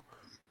 "Well,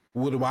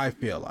 what do I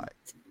feel like?"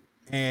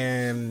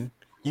 And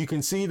you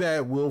can see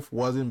that Wolf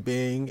wasn't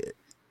being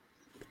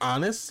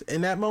honest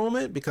in that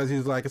moment because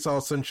he's like, "It's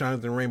all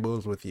sunshines and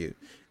rainbows with you,"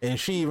 and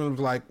she even was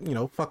like,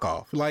 "Fuck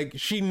off." Like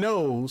she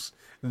knows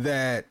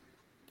that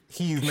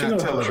he's not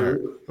knows telling how her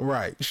to-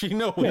 right. She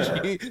knows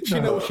Yeah. she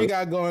knows what she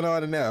got going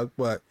on in that.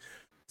 But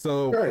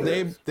so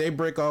Right. they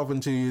break off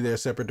into their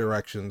separate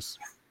directions.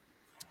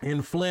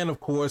 And Flynn, of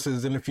course,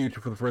 is in the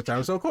future for the first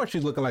time. So of course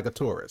she's looking like a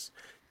tourist.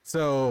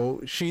 So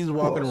she's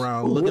walking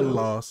around looking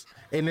lost,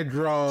 and it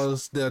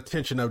draws the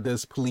attention of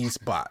this police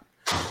bot.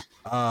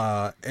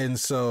 And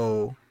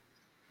so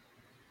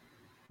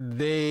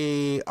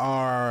they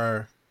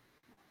are,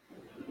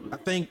 I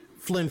think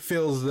Flynn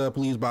feels the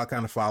police bot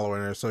kind of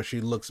following her, so she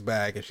looks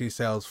back and she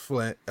tells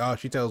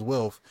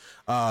Wilf,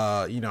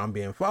 I'm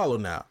being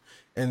followed now.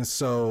 And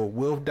so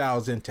Wilf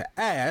dials into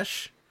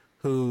Ash,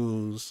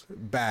 who's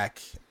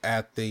back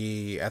at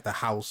the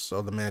house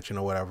or the mansion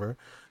or whatever.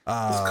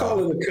 Let's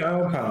call it a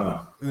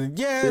compound.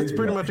 Yeah, it's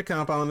pretty much a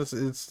compound.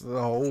 It's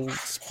a whole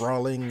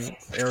sprawling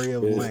area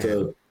of It's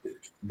land.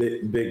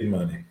 big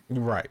money.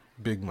 Right,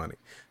 big money.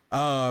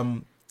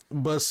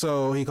 But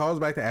so he calls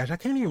back to Ash. I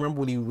can't even remember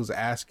what he was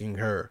asking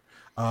her.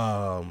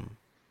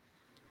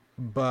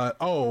 But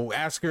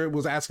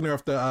was asking her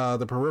if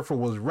the peripheral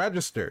was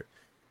registered,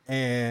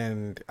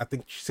 and I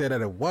think she said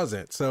that it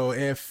wasn't. So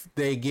if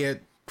they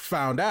get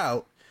found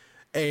out,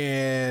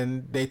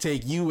 and they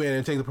take you in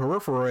and take the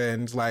peripheral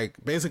in. It's like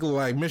basically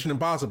like Mission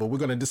Impossible. We're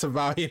gonna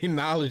disavow any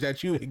knowledge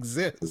that you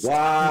exist.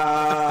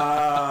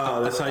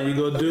 Wow, that's how you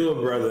go do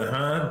it, brother,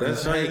 huh?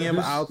 That's Just hang him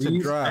out to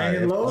dry.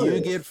 If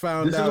you get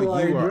found out,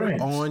 you are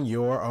on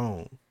your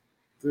own.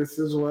 This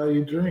is why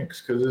he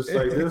drinks, because it's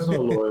like there's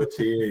no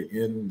loyalty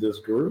in this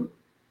group.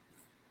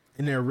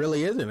 And there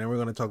really isn't, and we're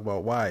going to talk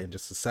about why in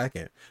just a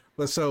second.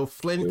 But so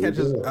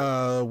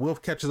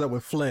Wolf catches up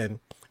with Flynn,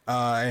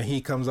 and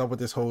he comes up with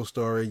this whole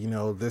story. You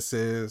know, this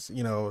is,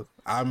 you know,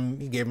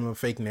 he gave him a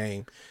fake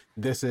name.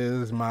 This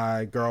is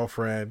my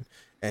girlfriend,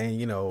 and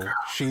you know,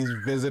 she's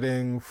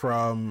visiting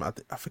from I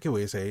forget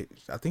what he said.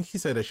 I think he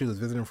said that she was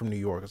visiting from New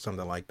York or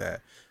something like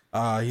that.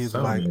 He's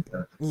like,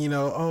 you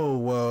know, oh,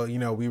 well, you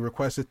know, we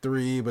requested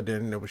 3, but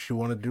then she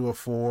wanted to do a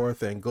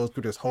 4th, and go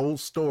through this whole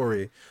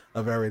story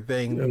of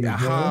everything,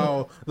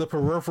 how the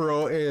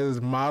peripheral is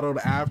modeled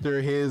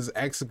after his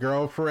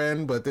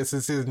ex-girlfriend, but this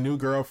is his new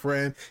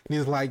girlfriend. And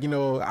he's like, you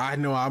know I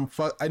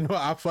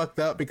fucked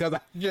up because I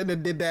shouldn't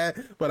have did that,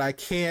 but I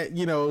can't,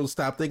 you know,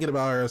 stop thinking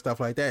about her and stuff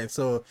like that. And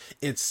so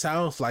it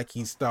sounds like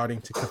he's starting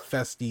to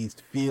confess these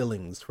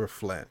feelings for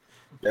Flynn.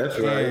 That's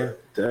right.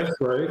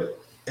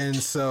 And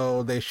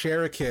so they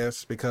share a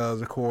kiss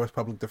because, of course,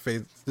 public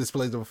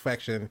displays of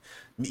affection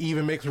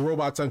even makes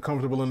robots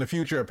uncomfortable in the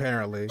future,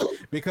 apparently.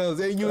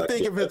 Because you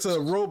think if it's a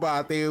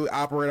robot, they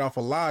operate off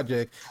of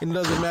logic. It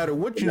doesn't matter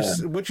what you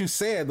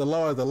said. The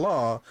law is the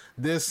law.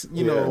 This,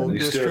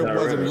 this trip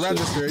wasn't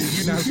registered.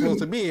 You're not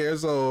supposed to be here,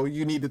 so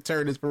you need to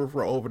turn this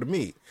peripheral over to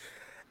me.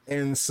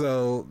 And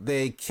so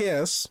they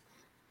kiss.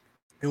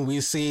 And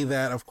we see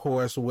that, of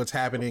course, what's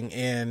happening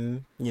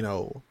in, you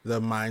know, the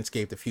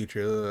mindscape, the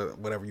future,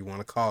 whatever you want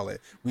to call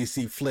it. We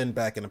see Flynn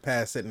back in the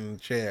past sitting in the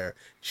chair.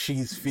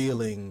 She's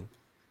feeling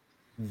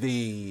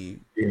the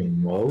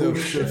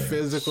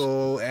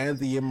physical and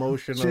the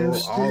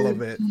emotional, all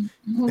of it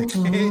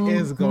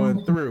is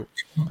going through.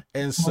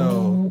 And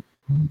so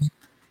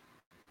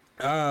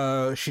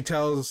Wolf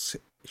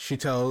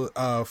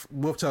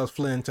tells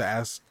Flynn to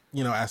ask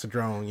the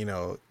drone, you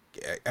know,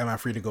 am I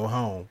free to go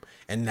home?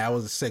 And that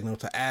was a signal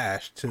to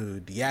Ash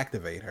to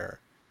deactivate her.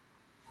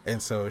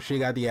 And so she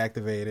got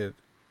deactivated.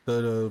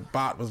 The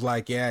bot was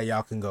like, yeah,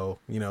 y'all can go,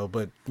 you know,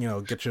 but, you know,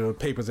 get your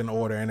papers in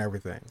order and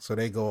everything. So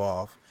they go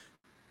off.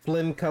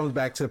 Flynn comes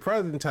back to the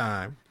present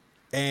time,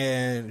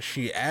 and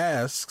she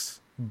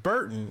asks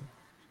Burton,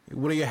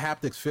 what do your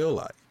haptics feel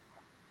like?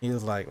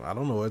 He's like, I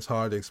don't know. It's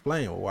hard to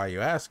explain. Well, why are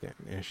you asking?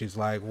 And she's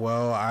like,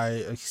 well, I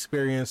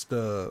experienced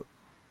I've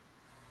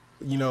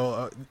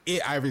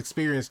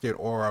experienced it,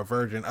 or a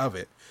version of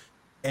it.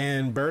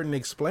 And Burton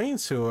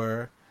explains to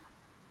her,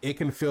 it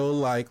can feel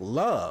like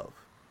love.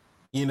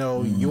 You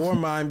know, your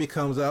mind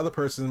becomes the other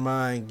person's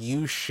mind.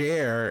 You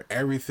share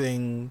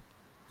everything,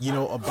 you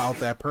know, about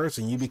that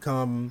person. You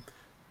become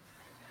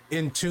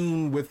in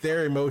tune with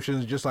their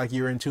emotions just like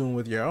you're in tune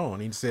with your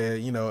own. He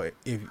said, you know,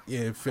 if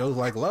it feels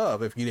like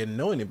love if you didn't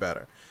know any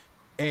better.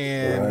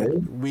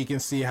 And we can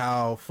see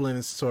how Flynn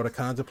is sort of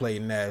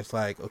contemplating that. It's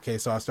like, okay,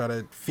 so I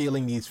started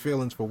feeling these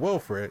feelings for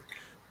Wilfred,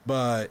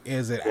 but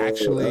is it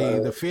actually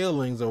the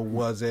feelings, or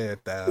was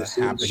it the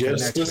haptic just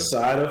connection? The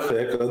side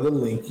effect of the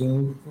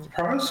linking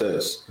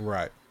process?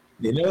 Right.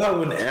 You know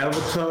how in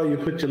Avatar you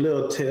put your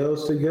little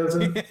tails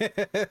together?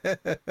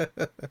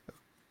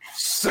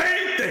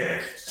 Same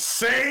thing.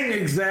 Same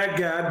exact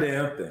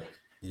goddamn thing.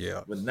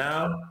 Yeah. But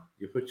now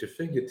you put your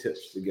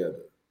fingertips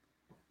together.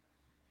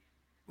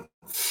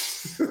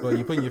 Well,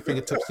 you put your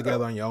fingertips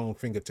together on your own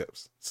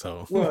fingertips.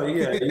 So. Well,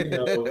 yeah, you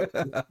know.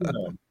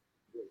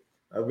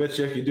 I bet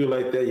you if you do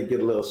like that, you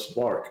get a little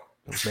spark.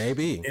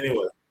 Maybe.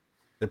 Anyway,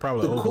 they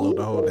probably overload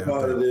the whole damn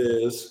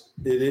thing.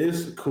 It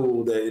is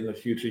cool that in the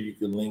future you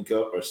can link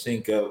up or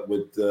sync up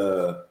with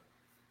the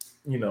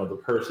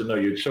person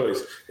of your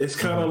choice. It's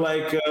kind of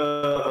like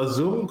a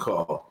Zoom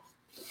call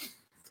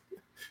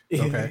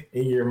in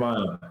your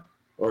mind,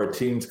 or a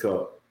Teams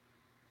call,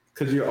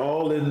 because you're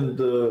all in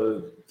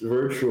the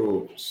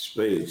virtual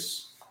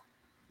space.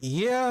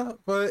 Yeah,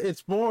 but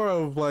it's more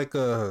of like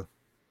a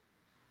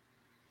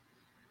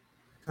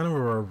kind of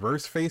a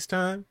reverse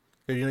FaceTime.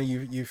 Because, you know,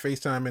 you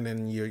FaceTime and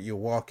then you're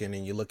walking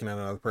and you're looking at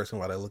another person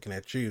while they're looking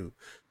at you.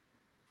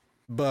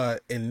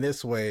 But in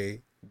this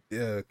way,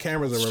 the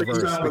cameras are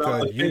reversed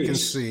because you can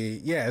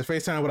see. Yeah, it's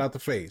FaceTime without the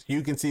face.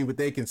 You can see what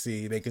they can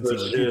see. They can see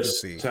what you can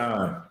see.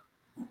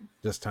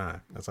 Just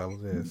time. That's all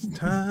it is.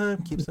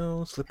 Time keeps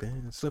on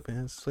slipping,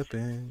 slipping,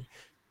 slipping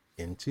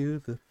into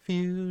the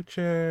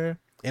future.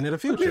 Into the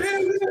future.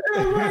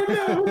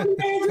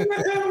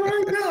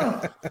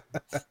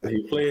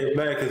 You play it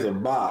back as a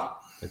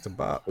bop. It's a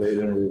bop. Play it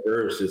in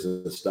reverse is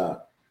a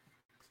stop.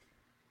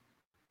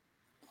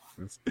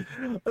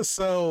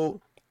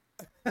 So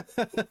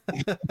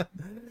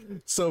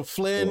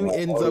Flynn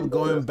ends up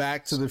going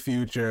back to the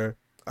future.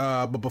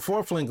 But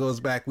before Flynn goes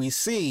back, we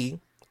see,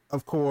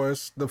 of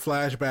course, the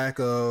flashback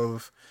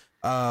of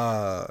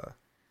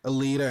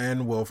Alita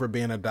and Wilfred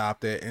being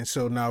adopted. And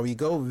so now we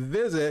go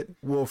visit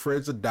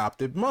Wilfred's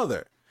adopted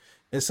mother.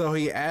 And so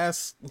he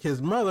asks his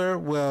mother,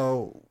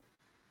 well,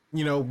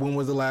 when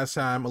was the last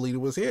time Alita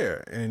was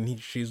here? And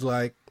she's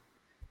like,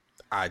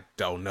 I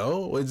don't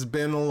know. It's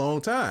been a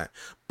long time.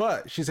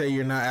 But she said,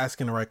 you're not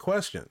asking the right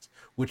questions.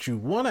 What you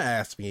want to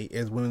ask me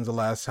is, when's the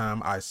last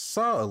time I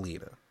saw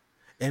Alita?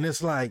 And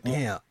it's like,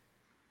 damn.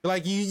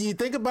 Like, you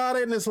think about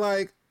it and it's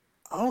like,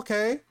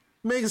 okay,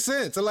 makes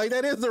sense. And like,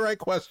 that is the right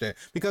question,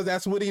 because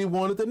that's what he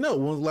wanted to know.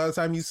 When was the last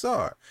time you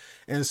saw her?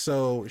 And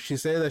so she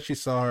said that she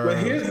saw her. But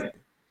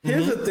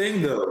here's the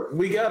thing, though.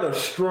 We got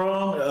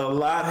a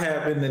lot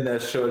happened in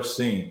that short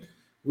scene.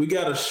 We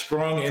got a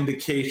strong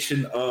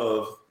indication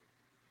of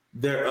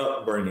their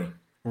upbringing.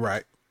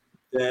 Right.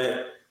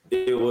 That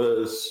it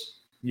was,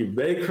 you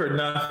beg for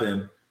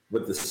nothing,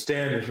 but the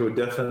standards were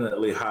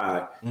definitely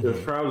high.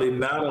 There's probably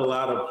not a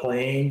lot of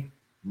playing,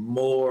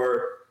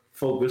 more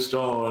focused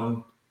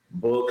on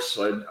books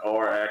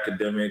or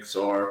academics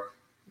or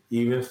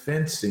even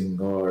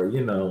fencing or,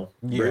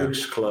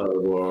 bridge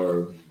club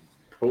or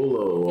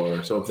polo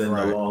or something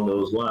along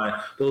those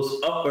lines.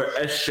 Those upper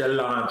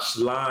echelon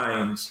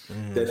lines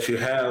that you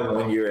have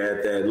when you're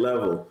at that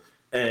level.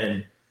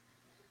 And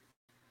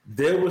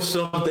there were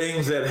some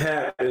things that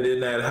happened in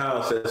that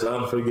house that's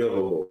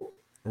unforgivable.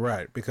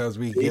 Right, because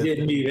they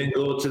didn't even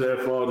go to their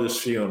father's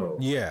funeral.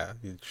 Yeah,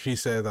 she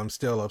said, I'm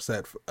still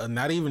upset.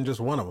 Not even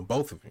just one of them,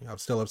 both of you. I'm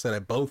still upset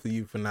at both of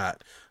you for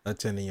not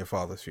attending your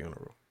father's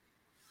funeral.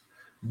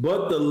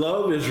 But the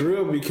love is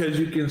real, because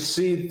you can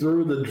see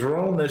through the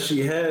drone that she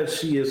has,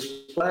 she has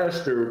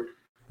plastered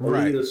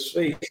Alita's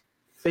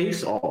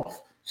face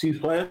off. She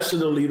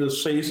plastered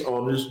Alita's face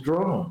on this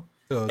drone.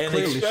 So and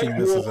clearly she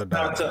misses her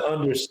daughter. Not to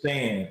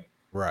understand.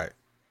 Right.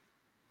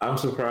 I'm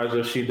surprised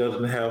if she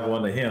doesn't have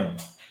one of him.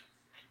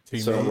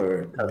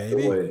 Somewhere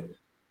maybe away.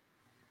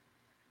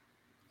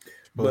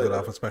 Pulls it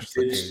off for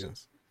special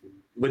occasions.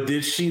 But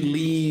did she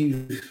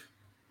leave?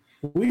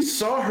 We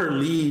saw her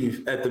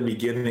leave at the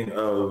beginning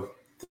of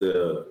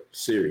the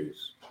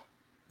series.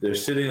 They're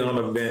sitting on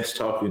a bench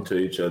talking to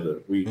each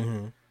other.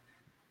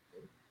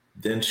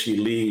 Then she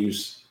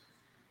leaves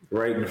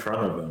right in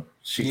front of him.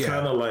 She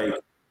kind of like,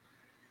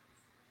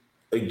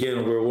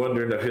 again, we're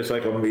wondering if it's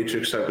like a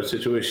Matrix type of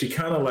situation. She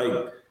kind of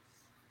like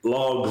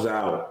logs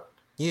out.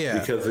 Yeah,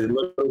 because the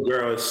little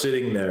girl is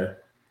sitting there,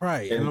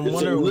 right? And I'm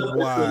wondering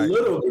why.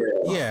 Little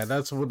girl. Yeah,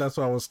 that's what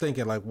I was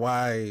thinking. Like,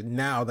 why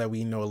now that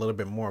we know a little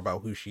bit more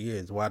about who she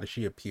is, why does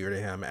she appear to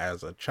him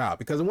as a child?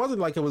 Because it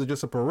wasn't like it was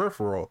just a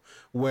peripheral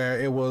where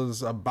it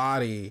was a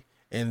body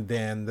and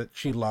then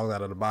she logged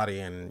out of the body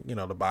and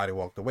the body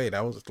walked away.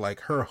 That was like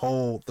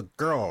the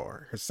girl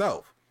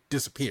herself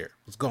disappeared,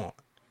 was gone.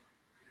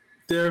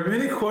 There are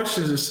many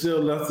questions that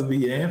still left to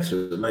be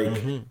answered. Like,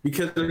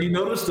 because if you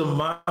notice, the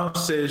mom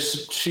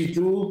says she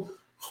threw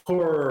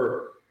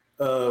her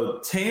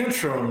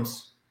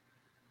tantrums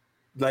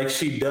like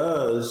she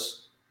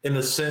does, in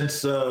the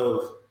sense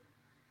of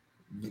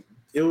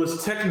it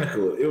was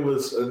technical. It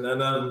was,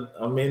 and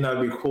I may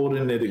not be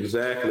quoting it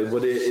exactly,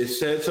 but it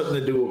said something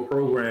to do with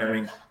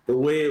programming, the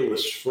way it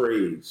was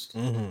phrased.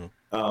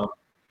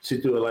 She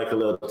threw it like a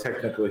little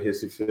technical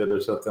hissy fit or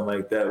something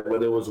like that.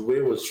 But it was the way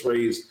it was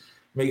phrased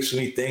makes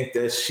me think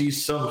that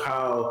she's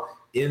somehow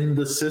in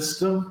the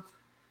system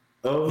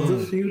of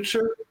the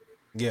future.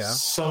 Yeah.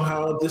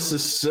 Somehow this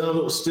is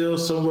still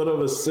somewhat of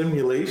a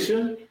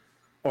simulation.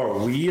 Are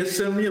we a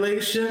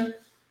simulation?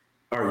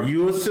 Are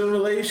you a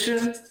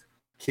simulation?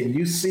 Can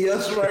you see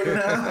us right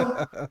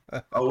now?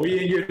 Are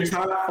we in your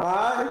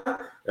top 5?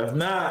 If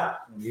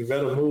not, you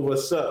better move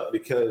us up,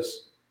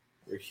 because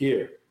we're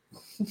here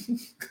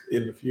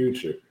in the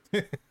future.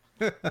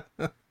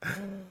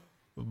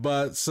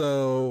 But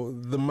so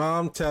the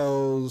mom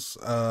tells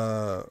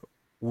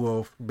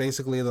Wolf,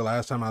 basically, the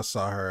last time I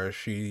saw her,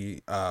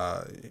 she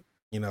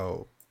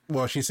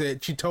she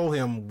said, she told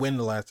him when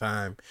the last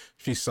time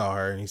she saw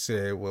her, and he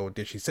said, well,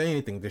 did she say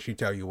anything? Did she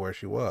tell you where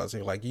she was?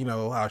 And like,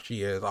 how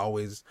she is,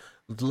 always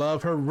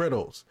love her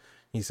riddles.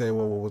 He said,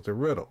 well, what was the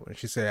riddle? And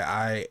she said,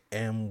 I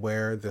am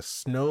where the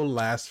snow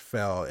last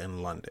fell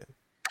in London.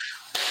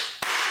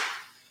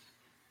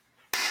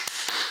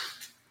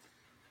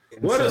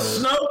 What a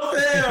snow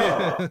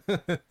fell! You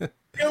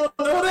don't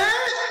know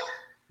that?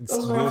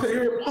 That's my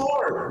favorite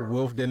part.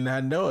 Wolf did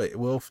not know it.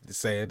 Wolf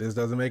said this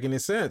doesn't make any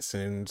sense.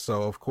 And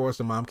so, of course,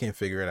 the mom can't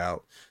figure it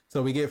out.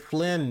 So we get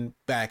Flynn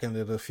back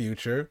into the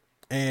future.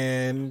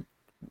 And,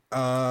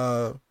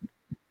 I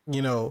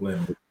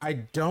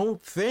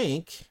don't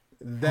think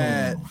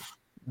that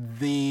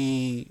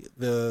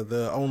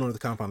the owner of the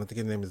compound, I think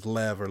his name is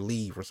Lev or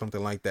Leave or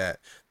something like that,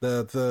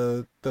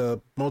 the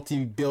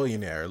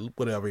multi-billionaire,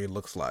 whatever he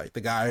looks like,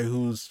 the guy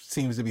who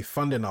seems to be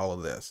funding all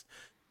of this,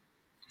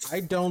 I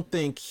don't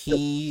think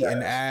he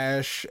and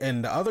Ash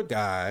and the other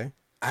guy,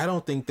 I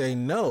don't think they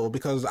know,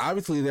 because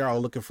obviously they're all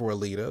looking for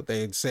Alita.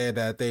 They said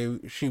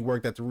that she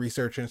worked at the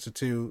research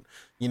institute.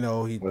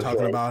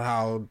 Talking about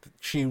how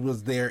she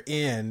was there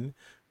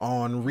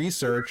on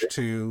research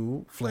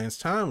to Flynn's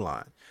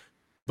timeline.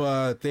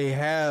 But they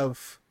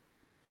have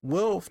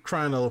Wolf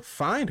trying to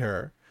find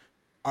her.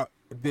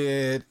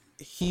 Did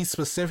he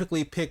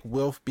specifically picked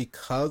Wilf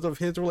because of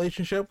his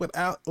relationship with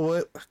I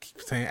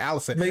keep saying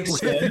Allison Makes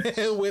sense.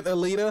 with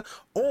Alita,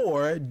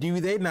 or do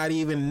they not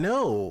even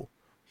know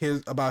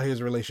about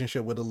his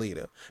relationship with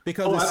Alita?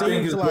 Because I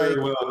think it's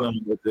very well known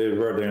that they're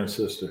brother and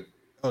sister.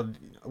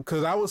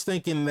 Because I was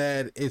thinking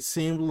that it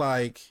seemed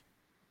like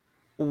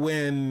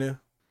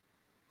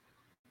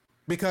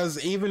because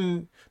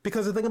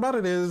the thing about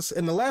it is,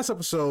 in the last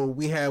episode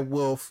we had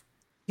Wilf,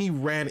 he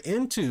ran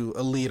into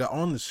Alita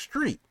on the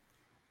street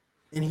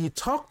and he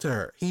talked to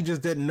her. He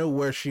just didn't know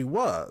where she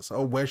was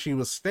or where she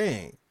was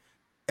staying.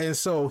 And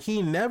so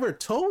he never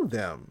told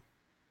them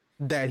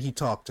that he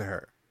talked to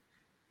her.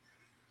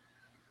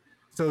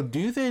 So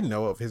do they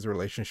know of his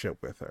relationship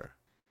with her?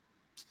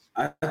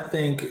 I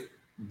think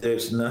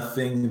there's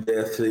nothing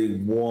that they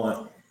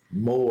want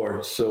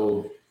more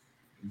so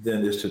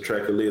than just to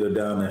track Alita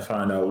down and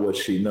find out what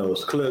she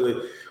knows.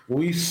 Clearly,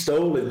 we've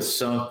stolen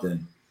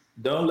something.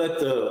 Don't let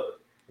the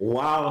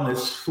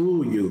wildness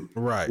fool you.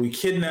 Right. We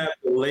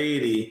kidnapped the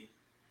lady,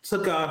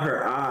 took out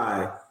her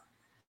eye.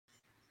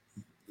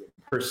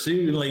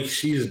 Perceivingly,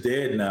 she's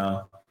dead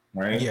now,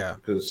 right? Yeah.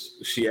 Because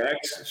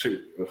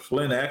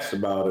Flynn asked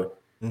about her,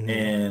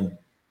 and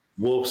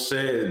Wolf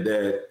said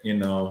that,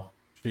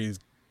 she's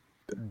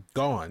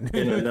gone.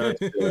 In a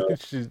nutshell,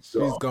 she's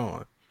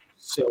gone.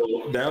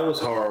 So that was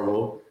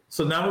horrible.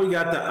 So now we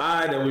got the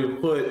eye that we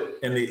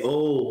put in the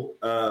old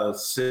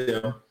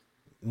sim.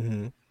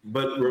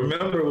 But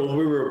remember when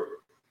we were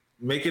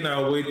making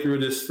our way through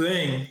this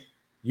thing,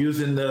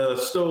 using the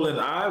stolen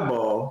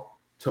eyeball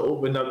to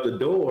open up the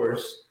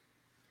doors,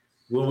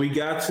 when we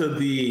got to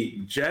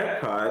the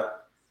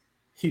jackpot,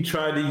 he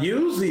tried to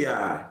use the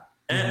eye.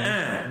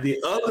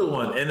 The other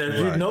one. And as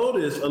you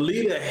notice,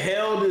 Alita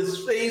held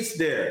his face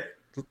there.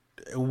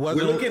 We're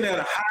looking at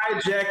a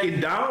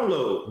hijacking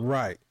download.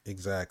 Right,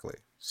 exactly.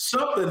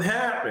 Something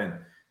happened.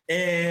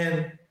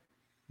 And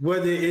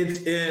whether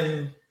it's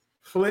in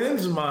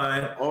Flynn's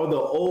mind or the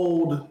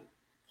old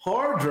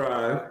hard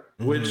drive,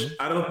 which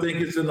I don't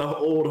think it's in the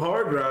old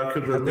hard drive,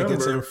 because remember,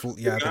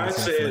 the guy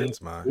said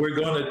we're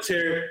going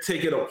to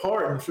take it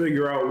apart and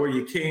figure out where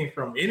you came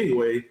from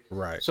anyway.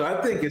 Right. So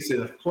I think it's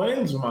in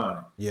Flynn's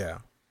mind. Yeah.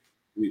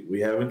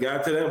 We haven't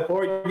got to that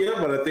part yet,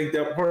 but I think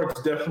that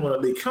part's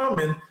definitely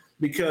coming.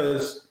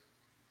 Because,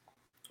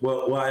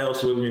 well, why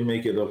else would we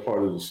make it a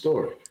part of the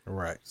story?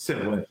 Right.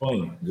 Simple and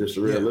plain, just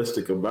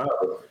realistic about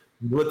it.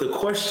 But the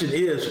question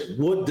is,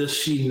 what does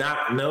she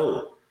not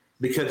know?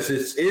 Because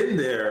it's in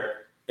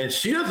there, and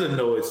she doesn't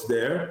know it's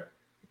there.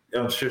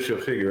 I'm sure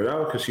she'll figure it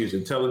out because she's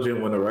intelligent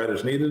when the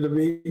writers need her to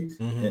be,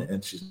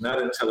 and she's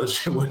not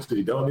intelligent when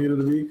they don't need her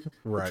to be,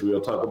 which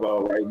we'll talk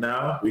about right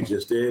now. We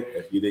just did.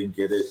 If you didn't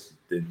get it,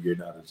 then you're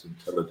not as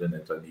intelligent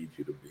as I need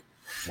you to be.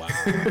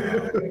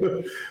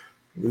 Wow.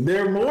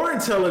 They're more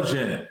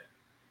intelligent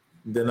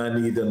than I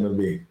need them to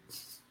be.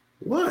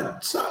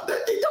 What? So,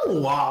 they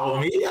don't wow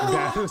me.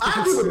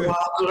 I do wow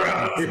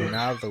around.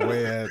 Not the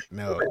way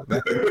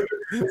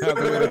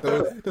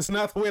that's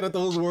not the way that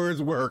those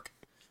words work.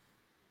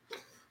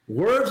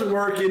 Words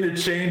work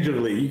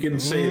interchangeably. You can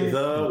say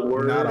the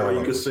word, or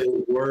you can say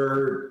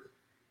word.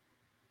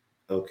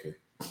 Okay.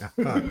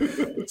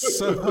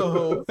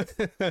 So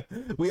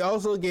we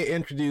also get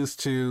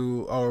introduced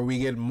to, or we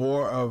get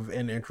more of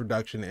an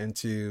introduction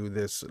into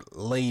this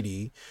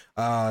lady,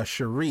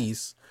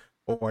 Charisse,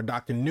 or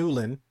Dr.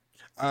 Newland,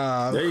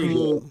 there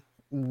you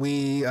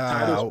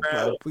go.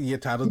 Your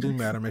titles do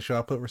matter. Make sure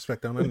I put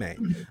respect on her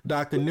name.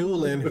 Dr.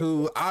 Newland,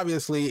 who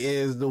obviously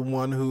is the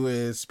one who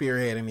is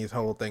spearheading this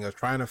whole thing of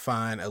trying to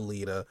find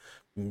Alita,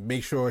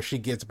 make sure she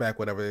gets back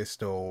whatever they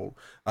stole,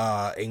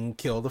 and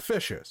kill the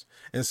Fishers.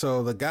 And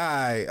so the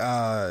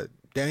guy,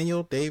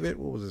 David,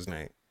 what was his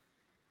name?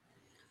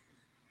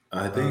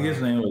 I think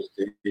his name was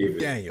David.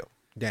 Daniel.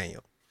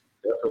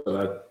 That's what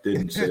I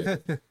didn't say.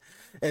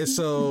 And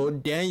so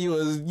Daniel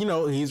is,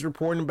 he's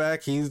reporting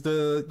back. He's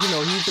the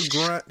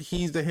grunt.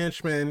 He's the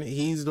henchman.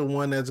 He's the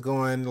one that's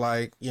going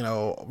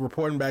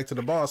reporting back to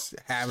the boss,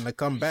 having to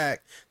come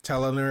back,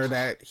 telling her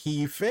that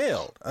he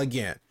failed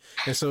again.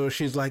 And so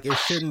she's like, it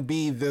shouldn't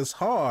be this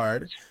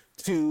hard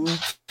to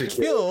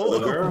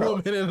kill a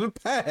woman in the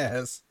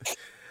past.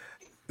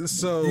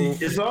 So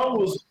it's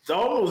almost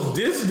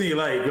Disney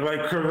like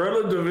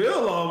Cruella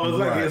DeVille almost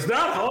like it's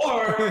not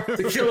hard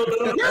to kill a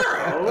little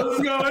girl.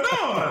 What's going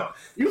on?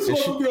 You're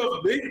supposed to be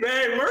a big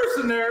bad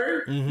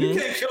mercenary. You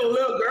can't kill a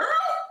little girl.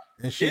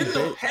 And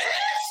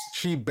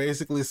she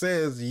basically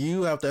says,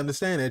 you have to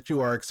understand that you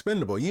are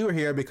expendable. You are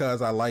here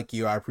because I like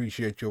you. I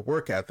appreciate your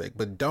work ethic,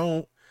 but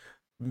don't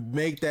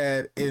make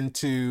that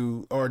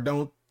into, or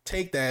don't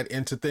take that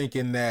into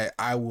thinking that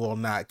I will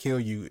not kill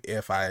you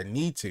if I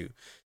need to.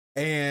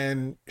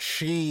 And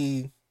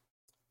she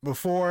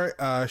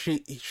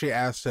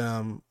asked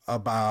him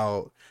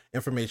about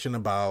information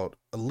about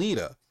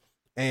Alita,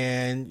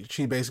 and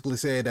she basically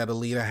said that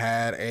Alita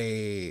had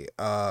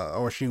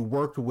she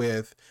worked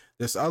with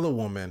this other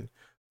woman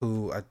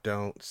who I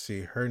don't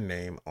see her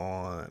name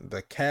on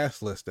the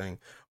cast listing,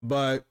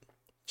 but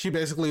she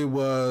basically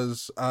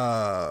was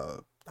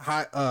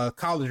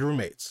college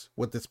roommates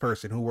with this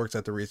person who works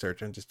at the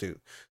research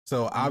institute.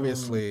 So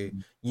obviously,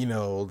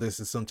 this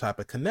is some type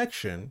of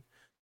connection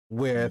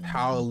with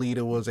how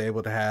Alita was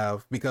able to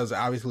have, because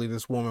obviously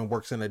this woman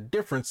works in a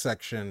different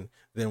section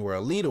than where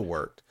Alita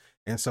worked.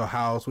 And so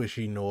how else would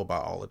she know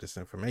about all of this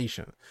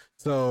information?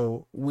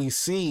 So we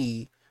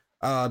see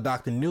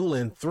Dr.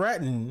 Newland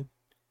threaten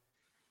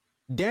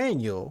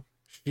Daniel.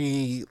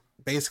 She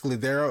basically,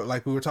 they're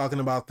like, we were talking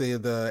about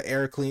the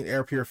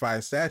air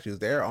purified statues.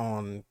 They're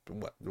on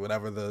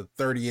whatever the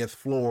 30th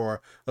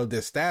floor of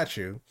this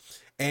statue,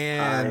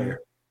 and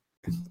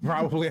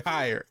probably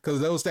higher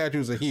because those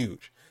statues are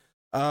huge.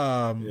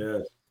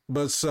 Yes.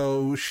 But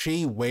so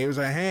she waves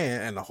her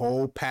hand and the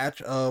whole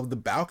patch of the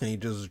balcony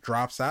just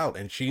drops out,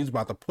 and she's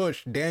about to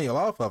push Daniel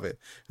off of it.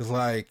 It's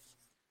like,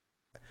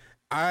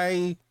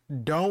 I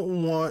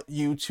don't want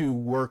you to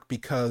work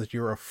because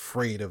you're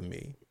afraid of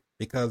me,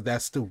 because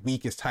that's the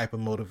weakest type of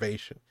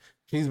motivation.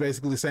 She's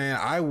basically saying,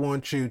 I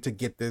want you to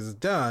get this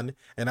done,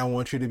 and I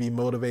want you to be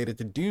motivated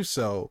to do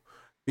so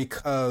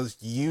because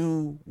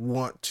you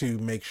want to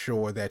make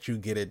sure that you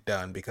get it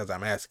done, because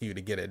I'm asking you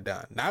to get it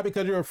done. Not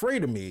because you're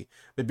afraid of me,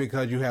 but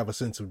because you have a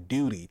sense of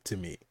duty to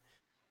me.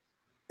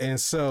 And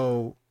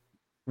so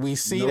we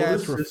see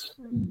that's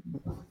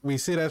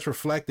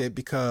reflected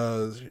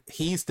because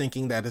he's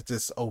thinking that it's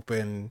this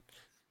open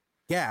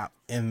gap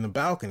in the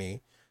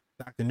balcony.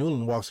 Dr.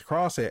 Newland walks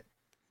across it,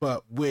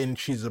 but when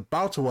she's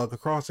about to walk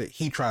across it,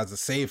 he tries to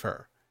save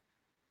her.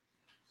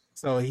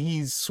 So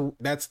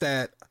that's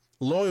that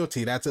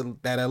loyalty, that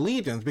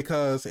allegiance,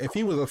 because if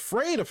he was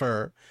afraid of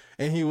her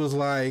and he was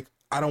like,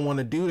 I don't want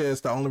to do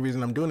this, the only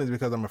reason I'm doing it is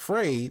because I'm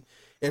afraid,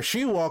 if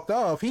she walked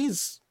off,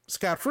 he's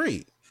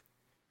scot-free.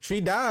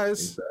 She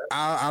dies, exactly.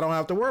 I don't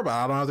have to worry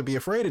about it. I don't have to be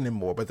afraid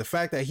anymore. But the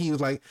fact that he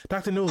was like,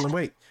 Dr. Newland,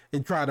 wait,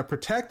 and tried to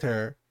protect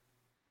her,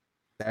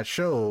 that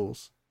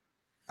shows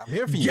I'm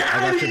here for you.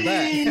 I got your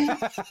back.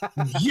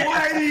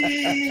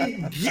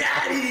 Yaddy!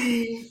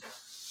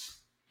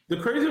 The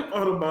crazy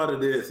part about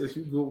it is, if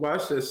you go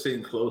watch that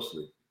scene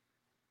closely,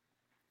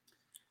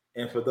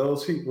 and for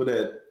those people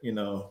that,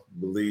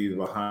 believe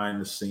behind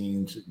the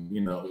scenes,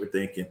 we're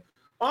thinking,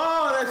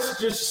 oh,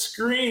 that's just a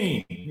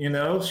screen,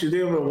 she's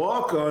able to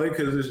walk on it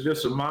because it's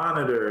just a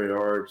monitor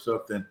or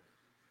something.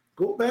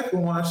 Go back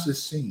and watch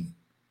this scene.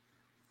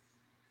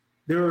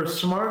 They were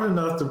smart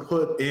enough to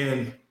put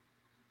in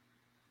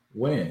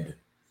wind.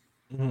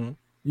 Mm-hmm.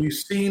 You've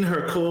seen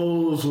her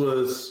clothes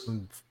was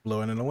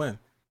blowing in the wind.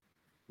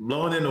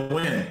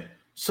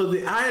 So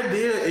the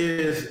idea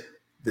is,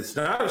 it's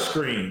not a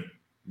screen.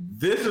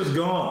 This is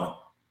gone.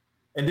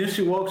 And then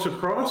she walks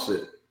across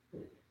it.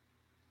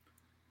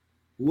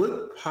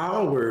 What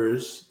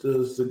powers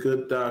does the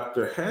good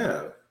doctor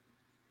have?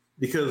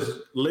 Because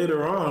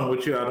later on,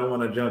 I don't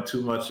want to jump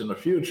too much in the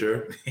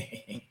future,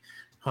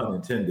 pun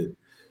intended.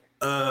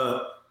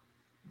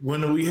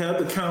 When we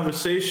have the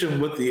conversation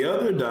with the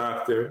other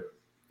doctor,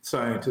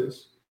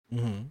 scientist,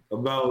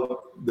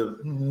 about the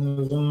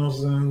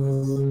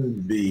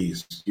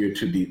bees. You're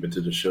too deep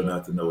into the show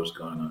not to know what's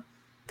going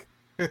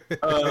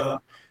on.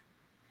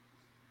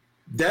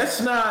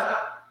 That's not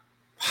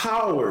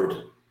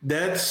powered.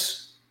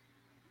 That's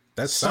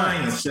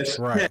science. That's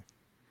right. Tech,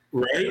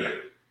 right?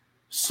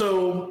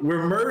 So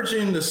we're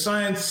merging the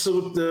science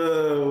with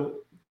the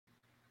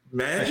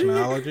magic?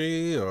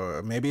 Technology,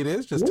 or maybe it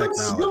is just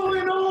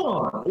technology.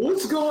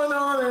 What's going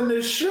on in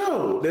this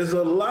show? There's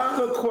a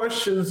lot of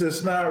questions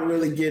that's not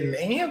really getting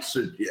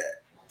answered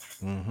yet.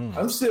 Mm-hmm.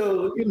 I'm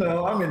still,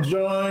 I'm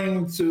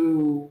enjoying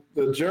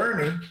the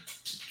journey,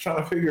 trying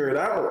to figure it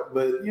out.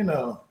 But,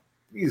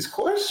 these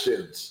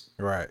questions.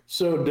 Right.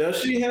 So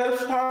does she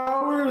have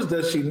powers?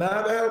 Does she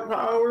not have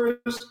powers?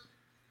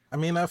 I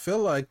mean, I feel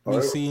like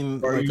we've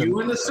seen... Are you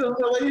in a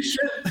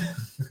simulation?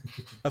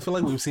 I feel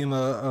like we've seen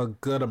a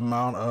good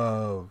amount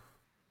of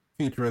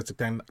futuristic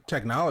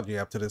technology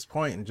up to this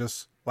point, and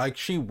just like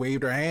she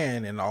waved her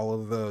hand and all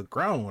of the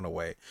ground went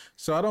away.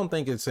 So I don't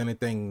think it's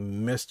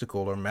anything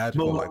mystical or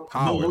magical like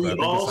powers. We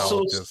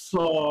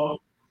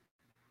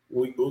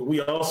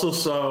also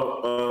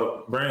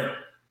saw Brent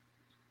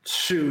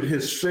shoot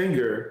his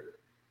finger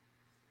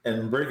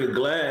and break a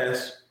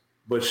glass,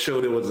 but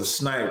showed it was a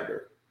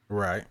sniper.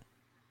 Right.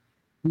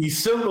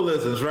 These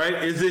symbolisms,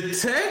 right? Is it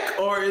tech,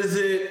 or is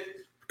it...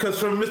 Because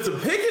from Mr.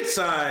 Pickett's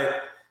side,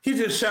 he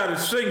just shot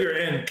his finger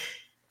and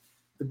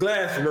the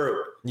glass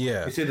broke.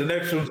 Yeah. He said the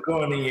next one's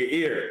going in your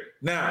ear.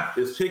 Now,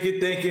 is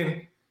Pickett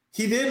thinking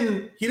he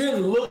didn't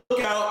look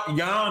out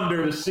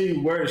yonder to see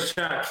where his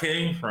shot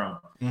came from?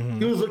 Mm-hmm.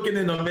 He was looking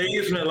in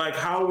amazement, like,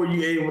 how were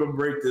you able to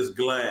break this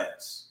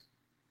glass?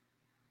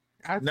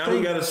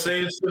 We got the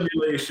same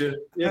simulation.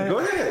 Yeah, go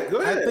ahead.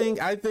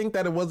 I think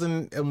that it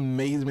wasn't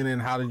amazement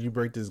in how did you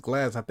break this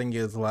glass. I think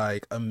it's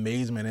like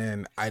amazement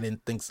in I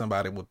didn't think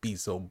somebody would be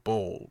so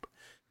bold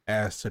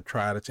as to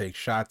try to take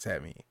shots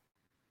at me.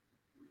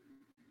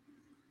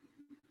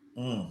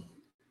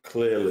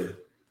 Clearly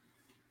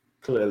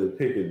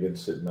Pickett been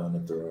sitting on the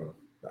throne,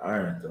 the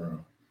Iron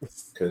Throne,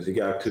 because he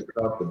got too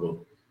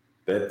comfortable.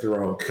 That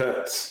throne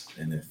cuts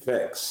and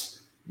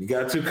infects. You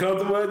got too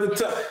comfortable at the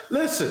top.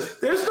 Listen,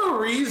 there's no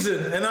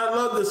reason, and I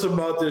love this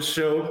about this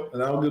show,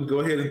 and I'll just go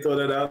ahead and throw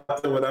that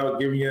out there without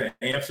giving you an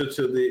answer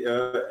to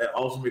the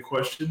ultimate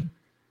question.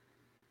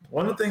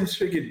 One of the things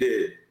Figure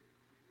did,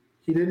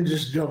 he didn't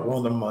just jump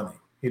on the money.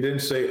 He didn't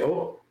say,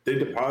 oh, they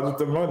deposit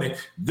the money.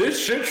 This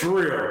shit's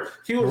real.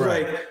 He was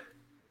like,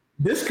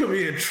 this could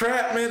be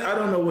entrapment. I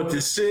don't know what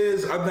this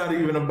is. I'm not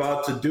even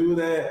about to do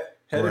that.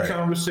 Had a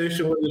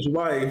conversation with his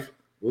wife,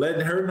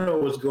 letting her know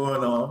what's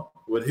going on,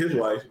 with his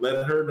wife,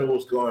 letting her know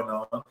what's going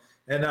on.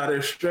 And now they're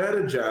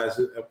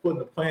strategizing and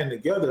putting a plan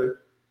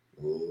together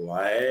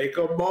like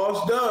a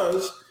boss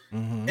does.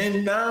 Mm-hmm.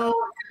 And now,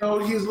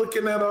 he's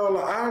looking at all the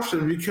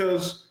options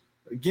because,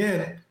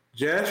 again,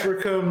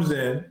 Jasper comes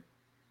in.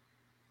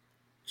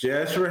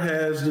 Jasper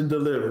has the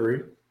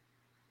delivery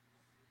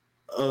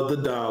of the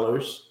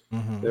dollars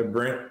that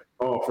Brent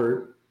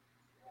offered.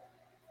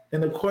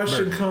 And the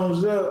question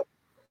comes up,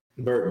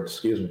 Burton,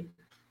 excuse me.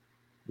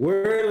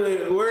 Where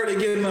are they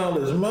getting all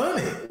this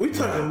money? We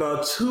talking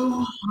about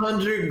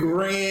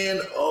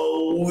 $200,000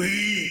 a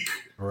week.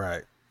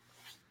 Right.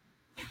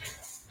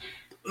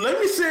 Let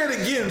me say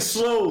it again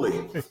slowly.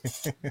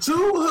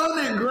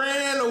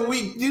 $200,000 a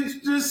week.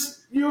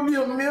 You'll be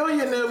a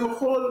millionaire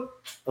before.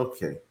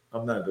 Okay,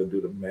 I'm not gonna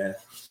do the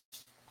math.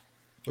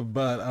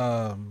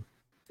 But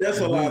that's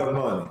a lot of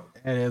money.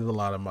 It is a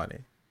lot of money.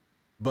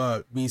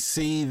 But we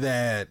see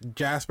that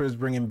Jasper is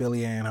bringing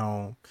Billy Ann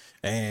home,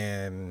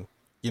 and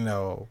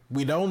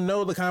we don't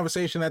know the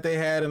conversation that they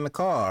had in the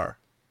car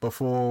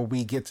before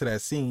we get to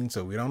that scene.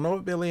 So we don't know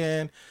if Billy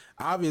Ann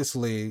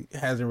obviously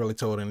hasn't really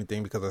told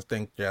anything because I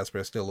think Jasper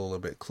is still a little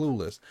bit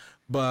clueless.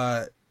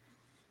 But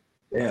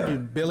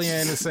Billy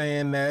Ann is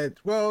saying that,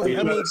 well,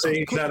 he's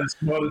not as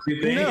smart as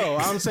you think. No,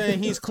 I'm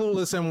saying he's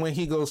clueless, and when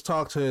he goes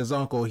talk to his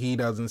uncle, he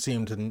doesn't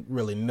seem to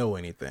really know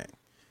anything.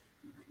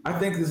 I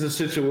think this is a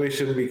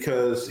situation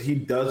because he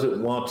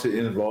doesn't want to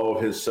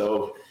involve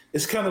himself.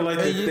 It's kind of like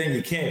the thing,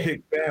 you can't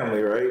pick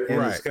family, right?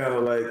 And it's kind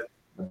of like,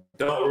 I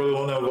don't really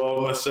want to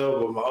involve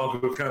myself, but my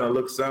uncle kind of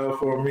looks out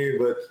for me,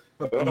 but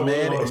I don't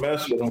really want to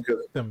mess with him.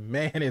 The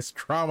man is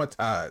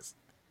traumatized.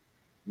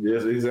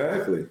 Yes,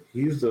 exactly.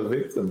 He's the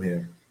victim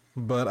here.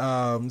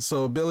 But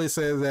so Billy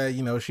says that,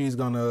 she's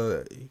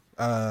gonna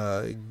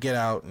get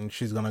out and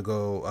she's gonna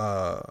go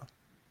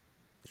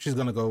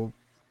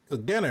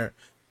cook dinner.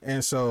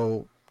 And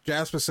so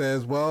Jasper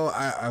says, well,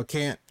 I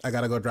can't, I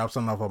gotta go drop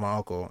something off on my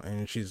uncle.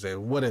 And she said,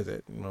 what is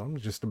it?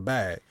 Just a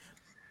bag.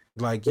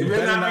 Like, you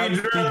better not be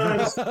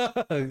drugs.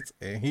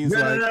 And he's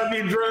better not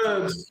be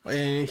drugs.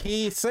 And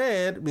he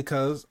said,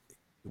 because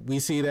we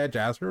see that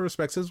Jasper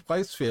respects his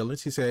wife's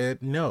feelings, he said,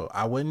 no,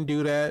 I wouldn't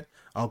do that.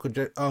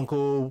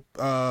 Uncle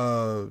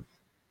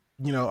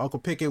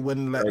Pickett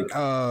wouldn't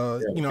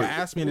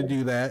ask me to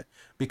do that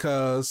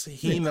because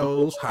he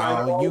knows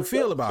how you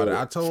feel about it.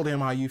 I told him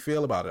how you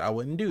feel about it. I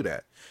wouldn't do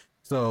that.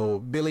 So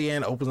Billy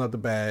Ann opens up the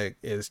bag.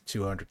 It's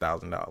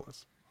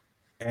 $200,000.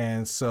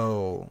 And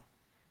so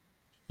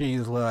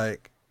she's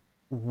like,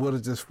 what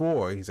is this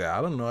for? He said,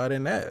 I don't know. I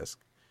didn't ask.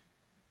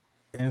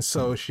 And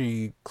so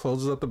she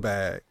closes up the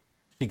bag.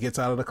 She gets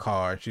out of the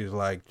car. She's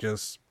like,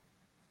 just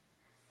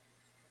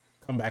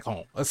come back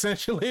home.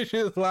 Essentially,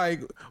 she's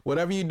like,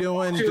 whatever you're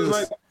doing, she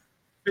just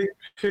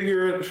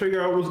figure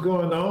out what's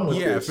going on with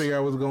this. Figure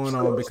out what's going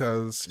on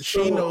because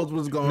she knows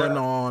what's going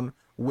on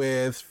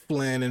with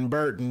Flynn and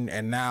Burton,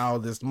 and now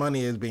this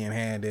money is being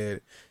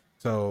handed.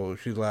 So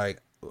she's like,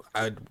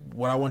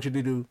 what I want you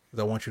to do is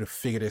I want you to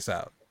figure this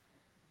out.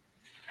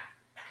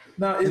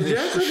 Now, is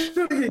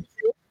Jasper going to get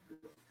killed?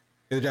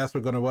 Is Jasper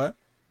going to what?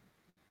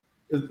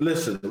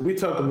 Listen, we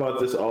talk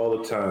about this all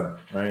the time,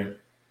 right?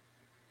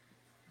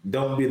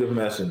 Don't be the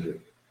messenger.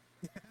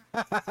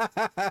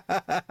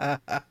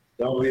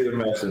 Don't be the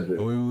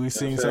messenger. We've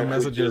seen some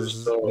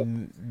messages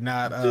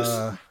not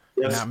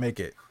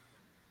make it.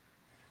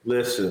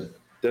 Listen,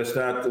 that's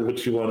not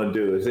what you want to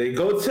do. Say,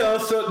 go tell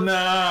something.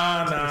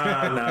 Nah.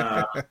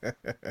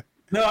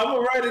 No, I'm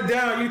gonna write it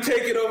down. You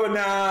take it over.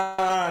 Nah.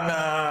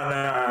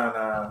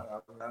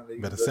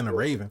 Better send a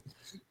raven.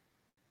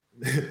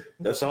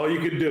 That's all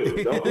you can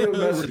do. Don't be a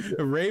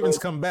messenger. Ravens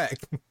come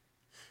back.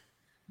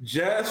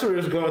 Jasper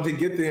is going to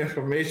get the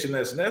information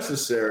that's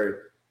necessary,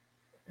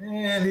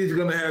 and he's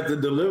going to have to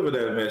deliver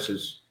that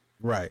message.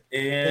 Right.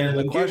 And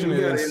the question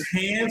is,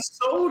 enhanced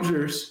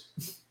soldiers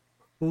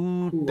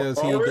who does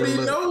he already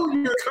know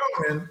you're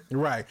coming.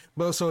 Right.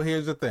 But so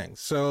here's the thing.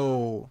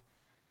 So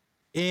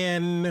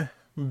in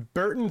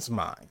Burton's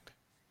mind,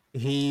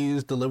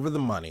 he's delivered the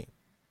money.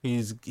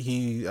 He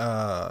didn't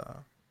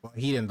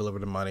deliver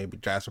the money,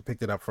 but Jasper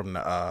picked it up from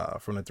the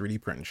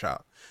 3D printing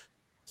shop.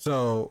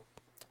 So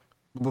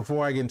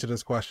before I get into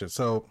this question,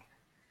 so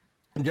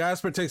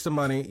Jasper takes the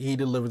money, he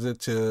delivers it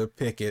to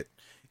Pickett,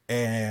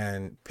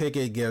 and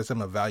Pickett gives him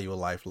a value of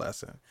life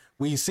lesson.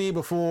 We see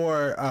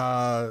before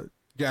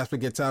Jasper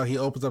gets out, he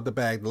opens up the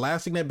bag. The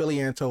last thing that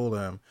Billy Ann told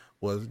him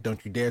was,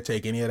 don't you dare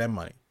take any of that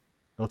money.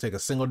 Don't take a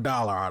single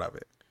dollar out of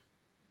it.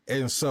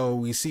 And so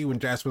we see when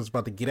Jasper's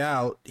about to get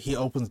out, he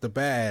opens the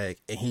bag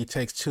and he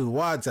takes 2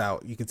 wads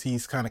out. You can see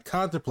he's kind of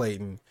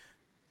contemplating,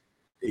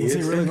 Is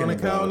he really going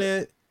to count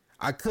it? it?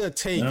 I could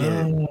take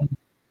it.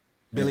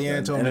 Billy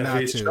Ann told me not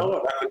to.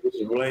 Short, I could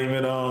just blame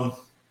it on,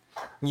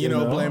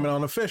 blame it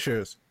on the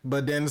Fishers.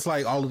 But then it's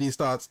like all of these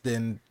thoughts.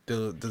 Then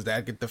does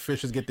that get the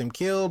Fishers get them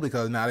killed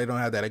because now they don't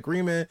have that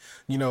agreement?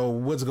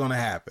 What's going to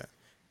happen?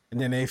 And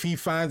then if he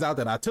finds out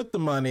that I took the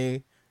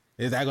money,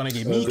 is that going to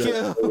get me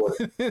killed?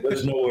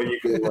 There's no way you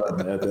can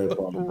run at that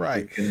point.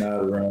 Right. You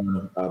cannot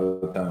run out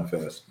of time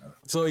fast enough.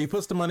 So he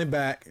puts the money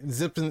back,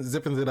 zipping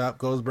it up,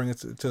 goes bring it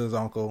to his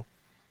uncle.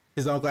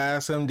 His uncle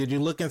asks him, "Did you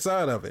look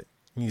inside of it?"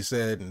 He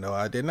said, "No,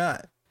 I did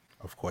not."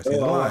 Of course, he's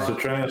lying. It's a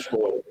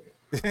transport.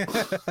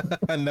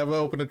 I never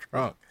opened a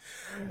trunk.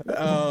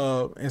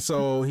 And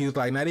so he was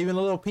like, "Not even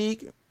a little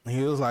peek?"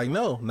 He was like,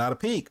 "No, not a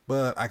peek,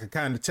 but I could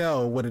kind of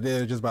tell what it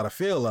is just by the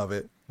feel of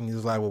it." And he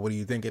was like, "Well, what do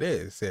you think it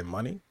is?" He said,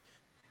 "Money."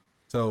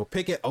 So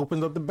Pickett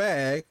opens up the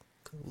bag,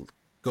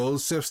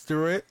 goes, sifts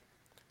through it,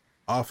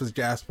 offers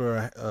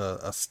Jasper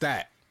a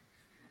stack.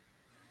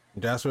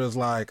 Jasper is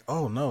like,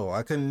 "Oh no,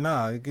 I couldn't.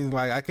 Nah." He's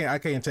like, I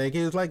can't take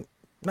it." He's like,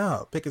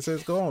 "No." Pickett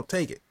says, "Go on,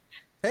 take it.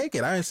 Take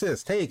it. I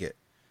insist. Take it."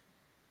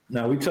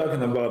 Now we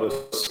talking about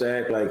a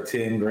stack like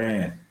 10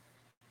 grand,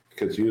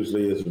 because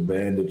usually it's a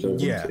bandage of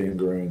 10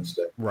 grand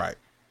stack. Right.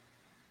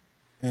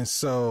 And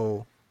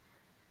so,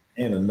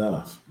 ain't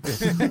enough.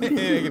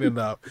 Ain't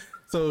enough.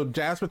 So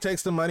Jasper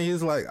takes the money.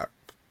 He's like,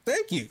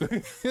 "Thank you."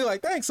 He's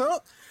like, "Thanks,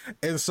 huh?"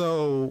 And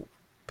so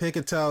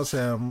Pickett tells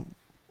him,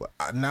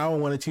 "Now I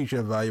want to teach you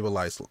a valuable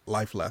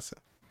life lesson.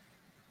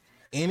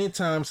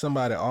 Anytime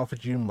somebody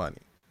offers you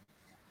money,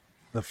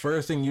 the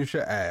first thing you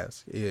should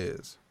ask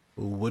is,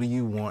 what do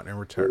you want in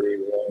return?"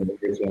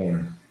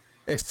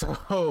 And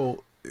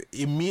so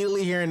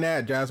immediately hearing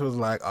that, Jasper was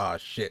like, "Oh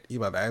shit, you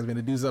about to ask me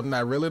to do something I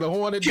really don't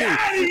want to do."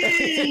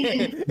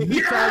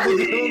 He tries to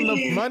give him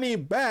the money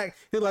back.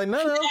 He's like,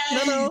 no,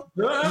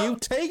 you've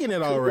taken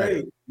it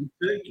already. You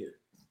take it.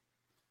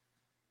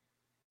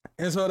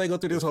 And so they go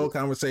through this whole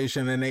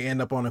conversation and they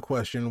end up on the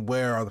question,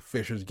 where are the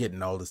Fishers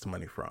getting all this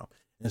money from?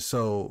 And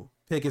so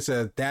Pickett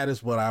says, that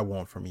is what I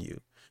want from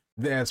you.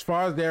 As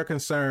far as they're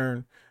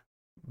concerned,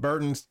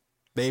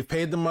 they've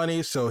paid the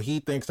money, so he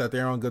thinks that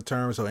they're on good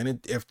terms. So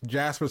if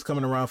Jasper's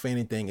coming around for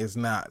anything, it's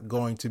not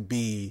going to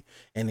be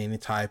in any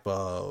type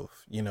of,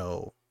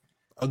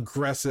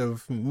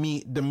 aggressive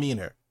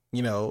demeanor,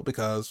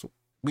 because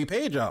we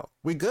paid y'all.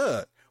 We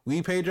good.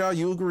 We paid y'all.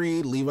 You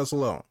agreed. Leave us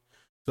alone.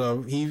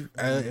 So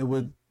it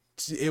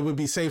would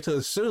be safe to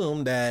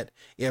assume that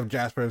if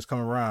Jasper is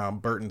coming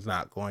around, Burton's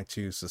not going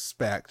to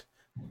suspect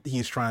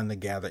he's trying to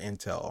gather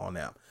intel on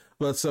them.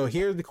 But so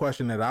here's the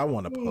question that I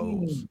want to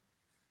pose.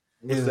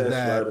 Is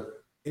that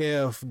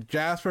if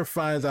Jasper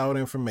finds out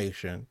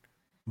information,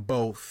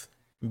 both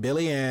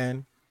Billy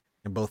Ann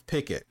and both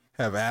Pickett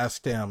have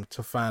asked him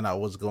to find out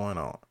what's going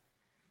on,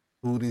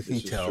 who did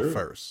he tell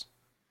first?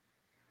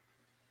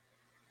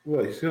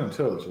 Well, he's going to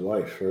tell his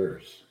wife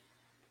first.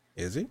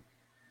 Is he?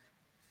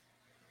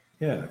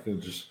 Yeah,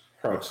 because just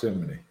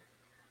proximity.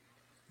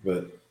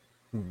 But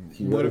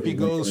what if he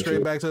goes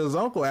straight back to his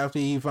uncle after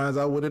he finds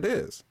out what it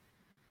is?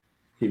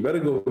 He better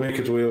go make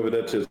his way over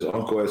there to his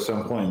uncle at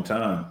some point in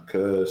time,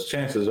 because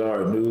chances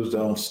are news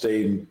don't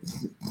stay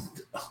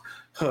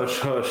hush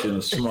hush in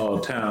a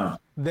small town.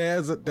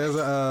 There's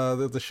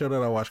a show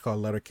that I watch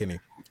called Letterkenny,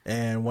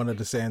 and one of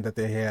the sayings that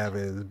they have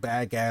is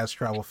 "bad gas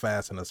travel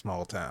fast in a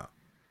small town."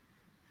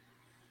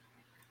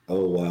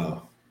 Oh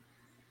wow,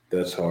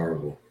 that's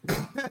horrible.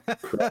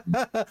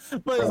 But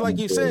it's like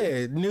you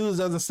said, news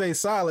doesn't stay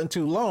silent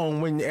too long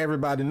when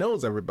everybody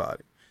knows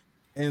everybody.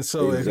 And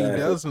so exactly. If he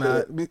does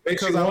not,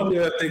 makes you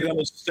wonder if they're going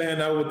to stand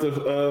out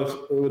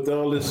with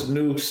all this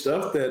new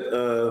stuff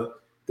that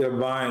they're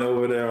buying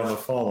over there on the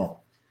farm,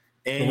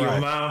 and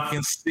your mom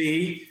can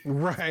see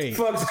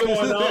what's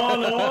going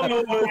on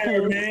over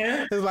there,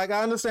 man. It's like,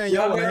 I understand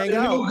y'all want to hang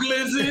out.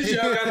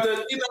 Y'all got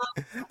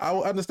the, I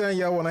understand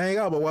y'all want to hang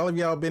out, but why have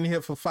y'all been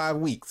here for 5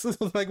 weeks?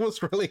 Like,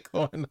 what's really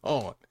going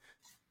on?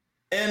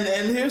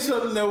 And here's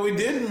something that we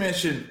didn't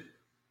mention.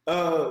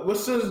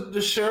 What's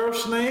the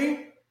sheriff's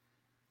name?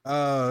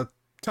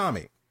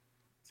 Tommy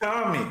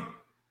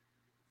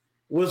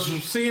was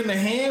seeing the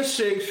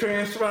handshake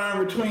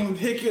transpiring between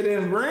Pickett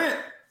and Brent.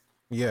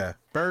 Yeah,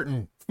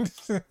 Burton.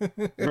 There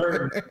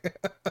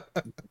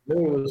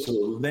was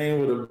a name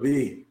with a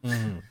B.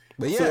 Mm-hmm.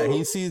 But yeah,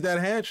 he sees that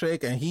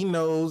handshake and he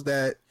knows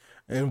that,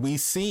 and we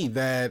see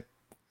that,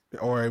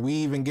 or we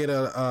even get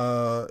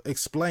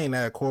explain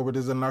that Corbett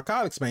is a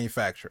narcotics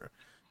manufacturer.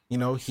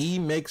 He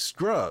makes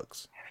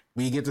drugs.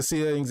 We get to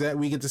see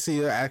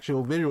an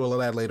actual visual of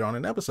that later on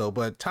in the episode.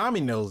 But Tommy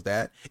knows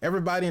that.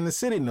 Everybody in the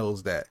city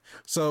knows that.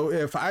 So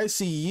if I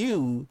see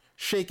you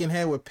shaking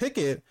head with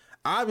Pickett,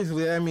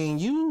 obviously, I mean,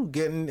 you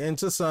getting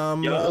into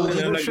some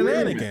illegal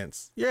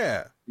shenanigans.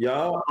 Yeah.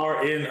 Y'all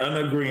are in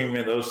an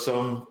agreement of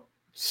some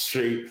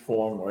shape,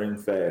 form, or in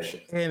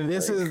fashion. And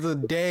this is the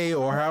day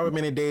or however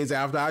many days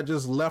after I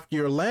just left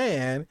your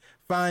land,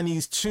 find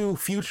these 2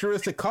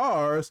 futuristic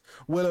cars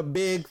with a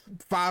big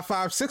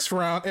 5.56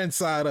 round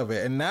inside of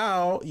it. And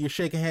now you're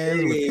shaking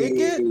hands with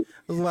Pickett.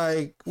 It's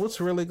like, what's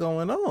really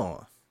going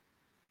on?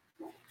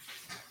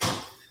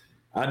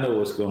 I know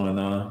what's going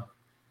on.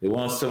 They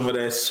want some of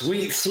that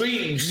sweet,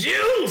 sweet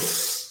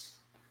juice.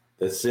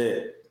 That's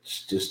it.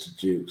 It's just the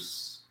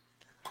juice.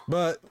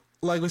 But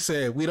like we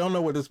said, we don't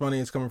know where this money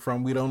is coming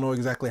from. We don't know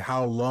exactly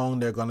how long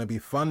they're going to be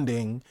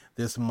funding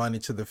this money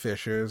to the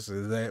Fishers.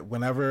 Is that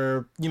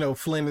whenever,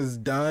 Flynn is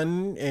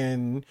done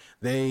and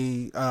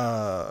they,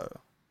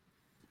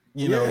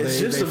 they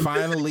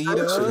find a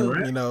leader,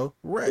 right?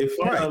 right. They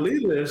find right. a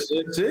leader. It's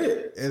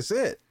it. It's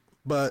it.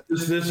 But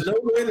there's no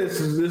way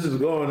this is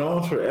going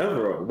on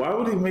forever. Why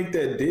would he make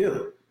that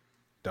deal?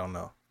 Don't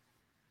know.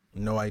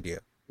 No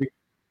idea.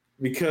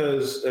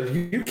 Because if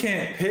you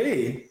can't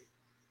pay,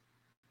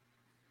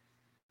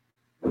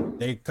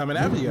 they coming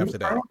after you after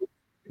that.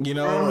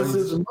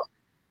 Because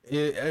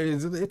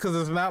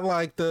it's not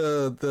like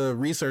the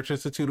research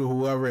institute or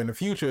whoever in the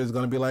future is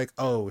going to be like,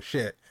 oh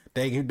shit,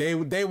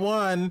 they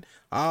won.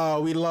 Oh,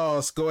 we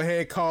lost. Go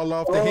ahead, call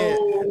off the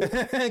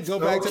hit.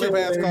 Go back to the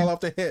past, call off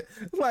the hit.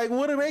 Like,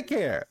 what do they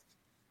care?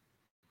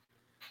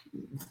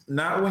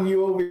 Not when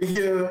you over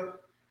here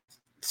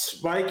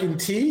spiking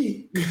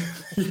tea.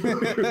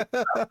 You're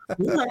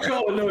not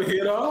calling no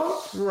hit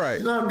off.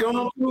 Right. You're not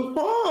going too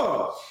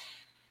far.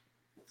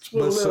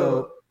 But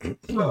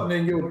something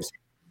in your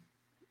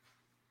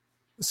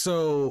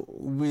So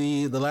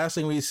the last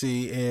thing we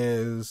see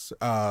is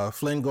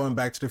Flynn going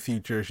back to the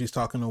future. She's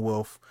talking to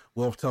Wolf.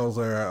 Wolf tells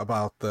her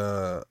about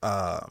the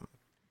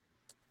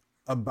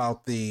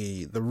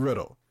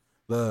riddle.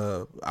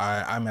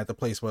 I'm at the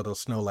place where the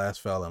snow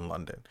last fell in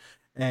London.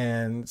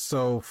 And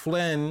so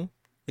Flynn,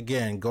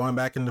 again, going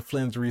back into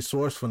Flynn's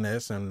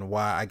resourcefulness and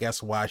why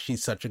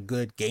she's such a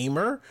good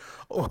gamer.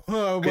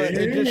 But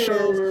it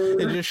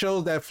just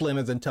shows that Flynn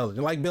is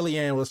intelligent. Like Billy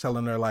Ann was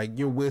telling her, like,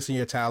 you're wasting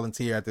your talents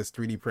here at this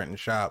 3D printing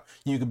shop.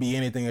 You could be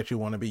anything that you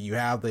want to be. You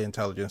have the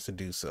intelligence to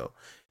do so.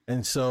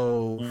 And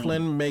so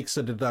Flynn makes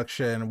a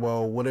deduction.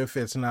 Well, what if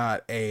it's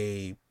not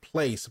a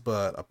place,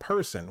 but a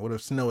person? What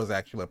if Snow is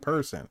actually a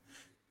person?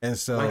 And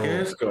so like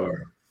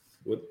Asgard.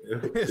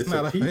 It's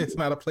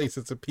not a place,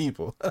 it's a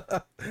people.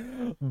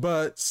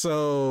 But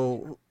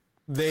so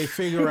they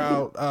figure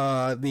out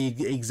the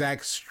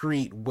exact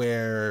street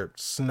where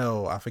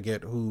Snow, I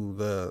forget who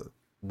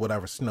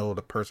Snow,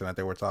 the person that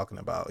they were talking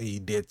about, he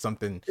did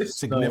something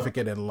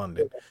significant in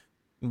London.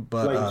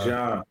 But like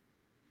John.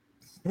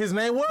 His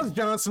name was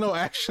Jon Snow,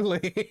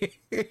 actually.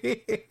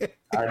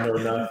 I know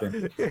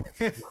nothing.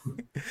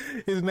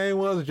 His name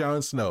was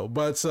Jon Snow.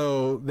 But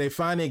so they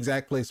find the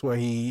exact place where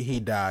he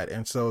died.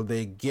 And so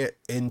they get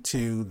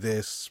into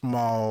this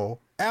small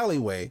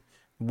alleyway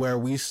where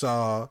we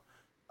saw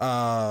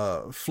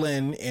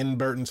Flynn in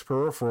Burton's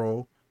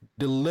Peripheral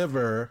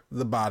deliver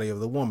the body of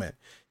the woman.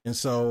 And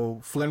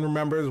so Flynn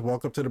remembers,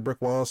 walk up to the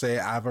brick wall, say,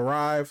 I've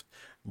arrived.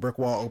 Brick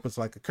wall opens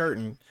like a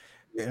curtain.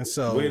 And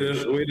so way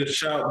to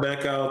shout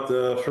back out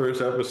the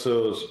first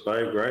episodes,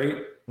 right?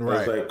 I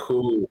was like,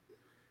 cool.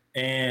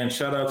 And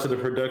shout out to the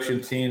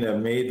production team that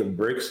made the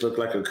bricks look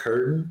like a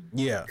curtain.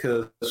 Yeah.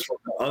 Because from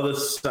the other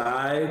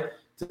side,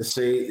 to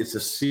say it's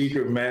a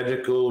secret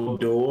magical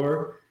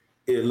door,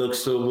 it looks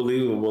so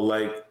believable.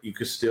 Like you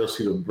could still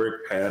see the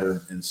brick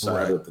pattern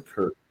inside of the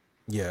curtain.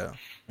 Yeah,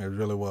 it was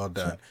really well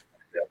done.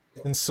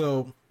 And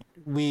so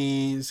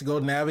we go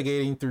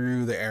navigating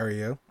through the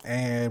area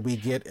and we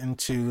get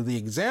into the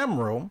exam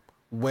room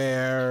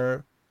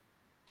where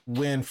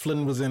when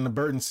Flynn was in the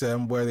Burton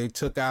sim where they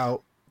took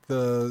out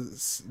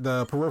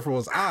the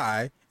peripheral's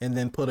eye and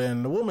then put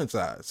in the woman's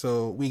eye.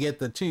 So we get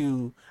the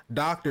two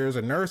doctors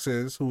and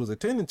nurses who was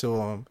attending to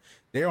him.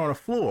 They're on the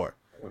floor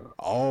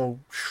all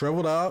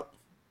shriveled up.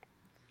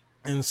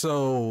 And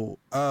so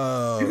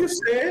you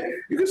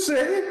can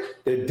say it.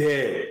 They're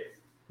dead.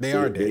 They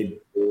are dead.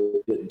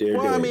 They're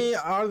well, dead. I mean,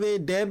 are they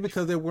dead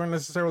because they weren't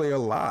necessarily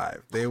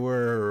alive? They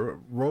were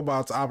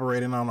robots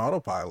operating on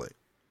autopilot.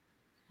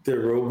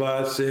 They're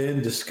robots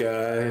in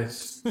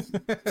disguise.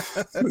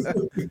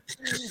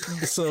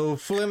 So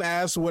Flynn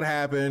asks what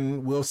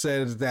happened. Will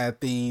says that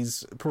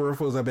these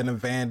peripherals have been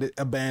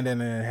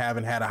abandoned and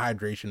haven't had a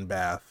hydration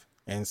bath.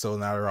 And so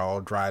now they're all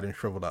dried and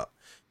shriveled up.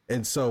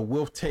 And so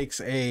Wolf takes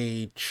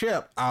a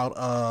chip out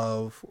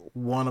of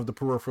one of the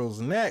peripherals'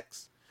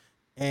 necks.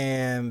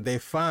 And they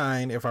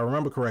find, if I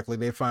remember correctly,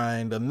 they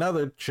find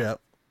another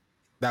chip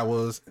that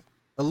was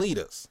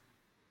Alita's.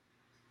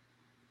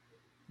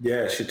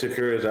 Yeah, she took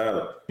hers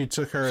out. She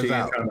took hers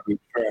out.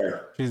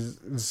 She's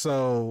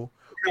so.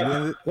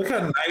 Look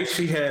how nice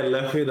she had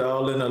left it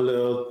all in a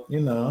little,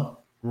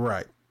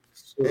 Right.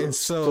 And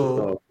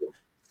so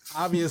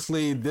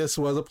obviously this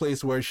was a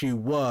place where she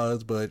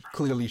was, but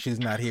clearly she's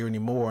not here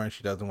anymore and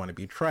she doesn't want to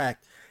be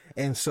tracked.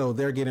 And so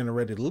they're getting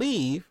ready to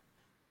leave.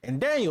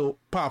 And Daniel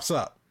pops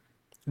up.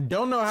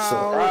 Don't know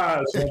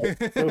how.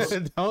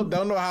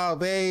 don't know how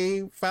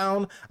they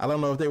found. I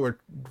don't know if they were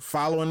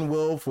following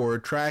Wolf or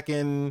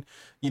tracking,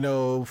 Flynn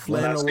or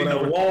whatever.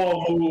 The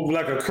wall move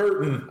like a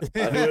curtain.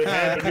 I knew it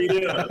had to be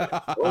there.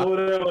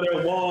 Over there,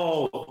 that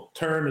wall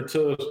turned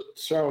into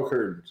shower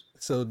curtains.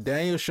 So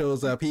Daniel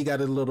shows up. He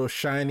got a little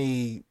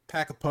shiny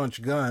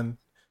pack-a-punch gun.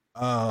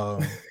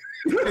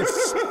 And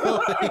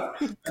so he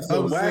That's a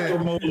comes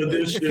whack-a-mole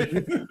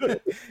edition.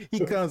 he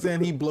comes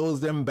in, he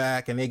blows them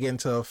back, and they get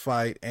into a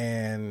fight.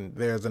 And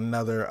there's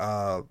another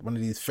one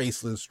of these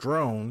faceless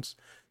drones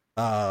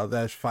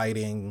that's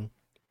fighting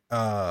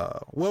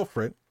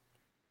Wilfred.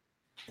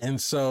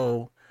 And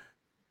so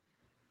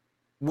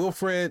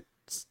Wilfred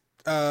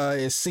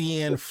is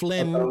seeing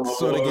Flynn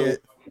sort of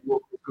get.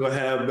 Gonna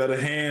have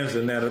better hands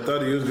than that. I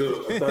thought he was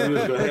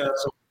gonna have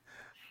some.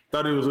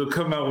 Thought he was gonna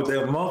come out with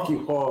that monkey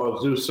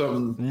paws, do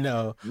something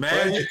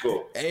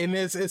magical. And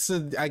it's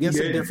I guess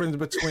a difference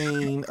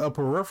between a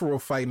Peripheral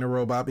fighting a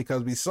robot,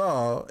 because we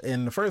saw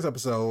in the first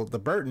episode the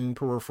Burton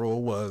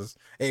Peripheral was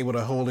able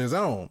to hold his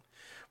own,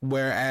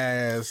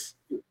 whereas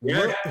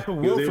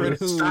Wilfred,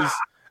 who's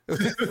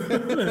put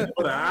an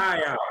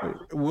eye out.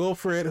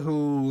 Wilfred,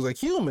 who's a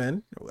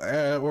human,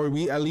 or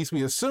at least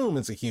we assume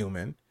it's a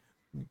human,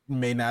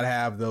 may not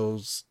have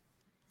those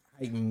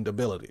heightened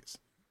abilities.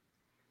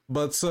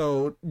 But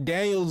so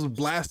Daniel's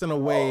blasting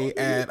away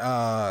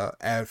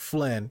at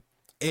Flynn,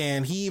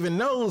 and he even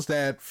knows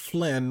that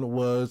Flynn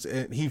was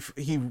he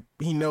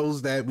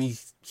knows that we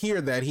hear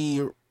that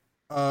he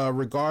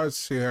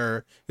regards to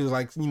her. He was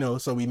like,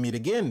 so we meet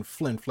again,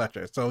 Flynn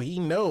Fletcher. So he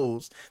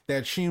knows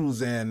that she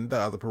was in the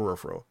other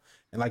Peripheral,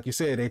 and like you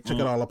said, they took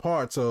it all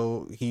apart.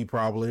 So he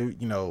probably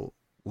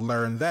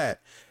learned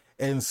that,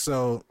 and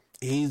so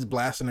he's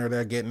blasting her.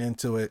 They're getting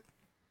into it.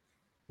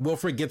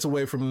 Wilfred gets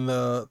away from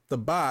the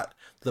bot.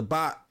 The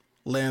bot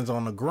lands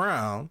on the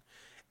ground.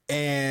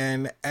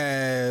 And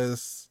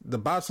as the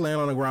bots land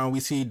on the ground, we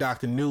see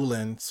Dr.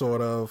 Newland sort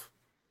of,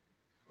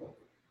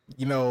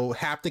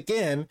 haptic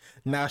in.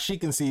 Now she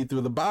can see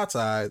through the bot's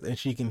eyes and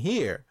she can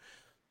hear.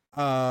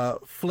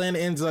 Flynn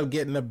ends up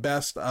getting the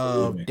best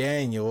of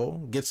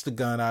Daniel, gets the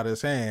gun out of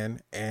his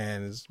hand,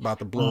 and is about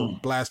to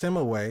blast him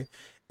away.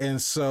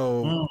 And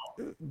so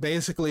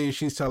basically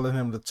she's telling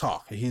him to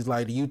talk. He's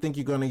like, do you think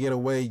you're going to get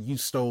away? You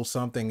stole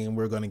something and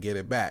we're going to get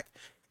it back.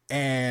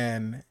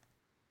 And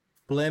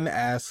Flynn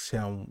asks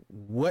him,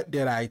 what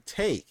did I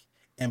take?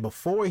 And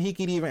before he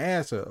could even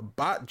answer,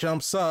 Bot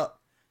jumps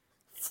up.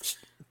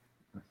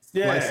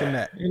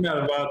 Yeah, you're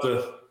not about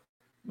to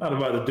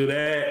do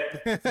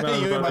that.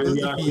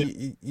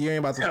 You ain't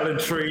about to tell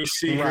trade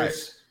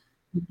secrets.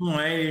 Right.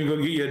 I ain't even going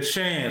to give you a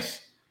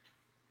chance.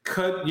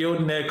 Cut your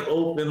neck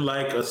open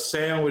like a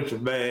sandwich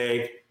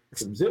bag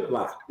from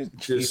Ziploc.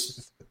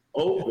 Just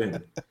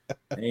open.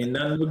 Ain't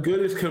nothing but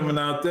goodies coming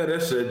out there.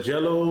 That's a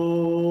Jello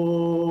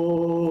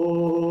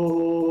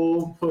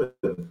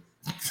pudding.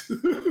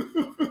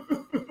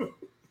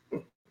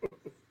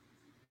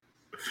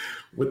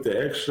 With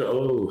the extra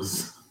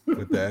O's.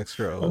 With the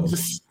extra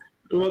O's.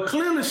 Well,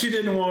 clearly she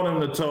didn't want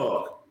him to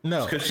talk.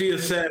 No. Because she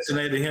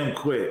assassinated him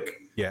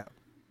quick. Yeah.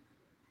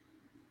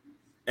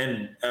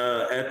 And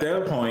at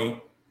that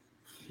point,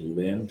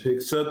 Lynn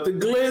picks up the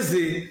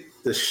glizzy,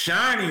 the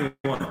shiny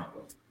one,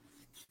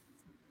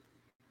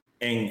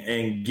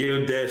 and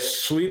give that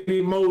sweet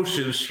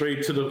emotion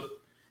straight to the.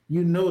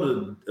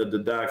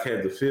 The doc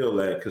had to feel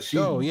that because she.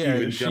 Oh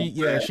yeah,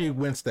 she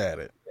winced at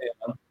it.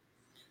 Yeah.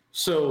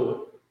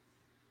 So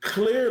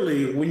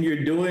clearly, when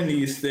you're doing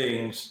these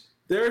things,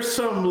 there's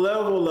some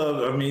level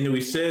of. I mean, we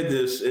said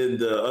this in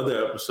the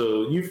other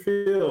episode. You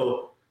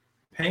feel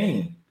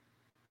pain.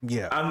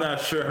 Yeah, I'm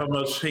not sure how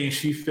much pain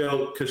she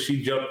felt because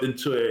she jumped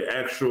into an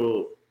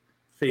actual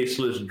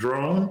faceless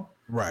drone,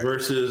 right?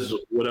 Versus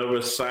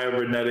whatever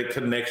cybernetic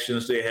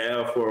connections they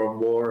have for a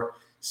more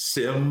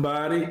sim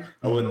body.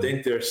 I would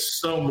think they're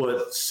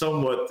somewhat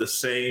the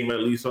same, at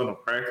least on a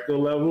practical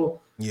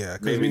level. Yeah,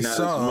 because we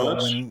saw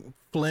when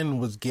Flynn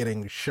was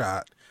getting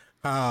shot,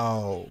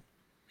 how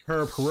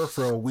her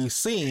peripheral we've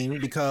seen,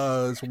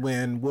 because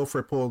when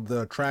Wilfred pulled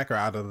the tracker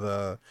out of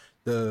the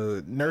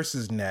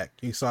nurse's neck,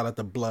 you saw that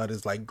the blood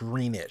is like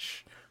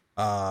greenish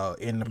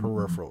in the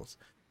peripherals.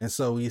 And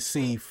so you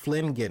see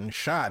Flynn getting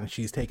shot and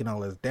she's taking all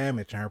this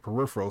damage and her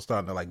peripherals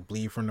starting to like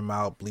bleed from the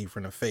mouth, bleed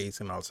from the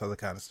face and all this other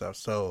kind of stuff.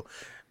 So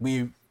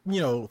we,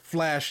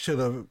 flash to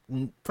the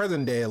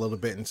present day a little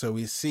bit. And so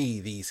we see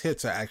these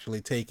hits are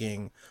actually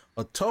taking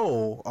a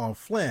toll on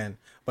Flynn.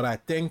 But I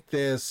think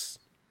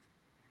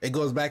it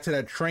goes back to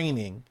that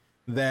training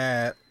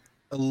that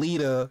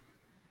Alita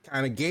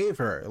kind of gave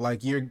her.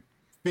 Like, you're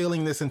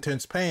feeling this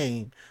intense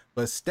pain,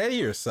 but steady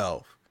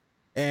yourself.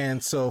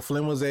 And so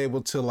Flynn was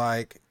able to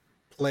like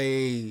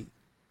play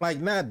like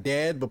not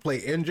dead, but play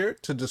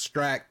injured to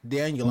distract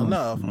Daniel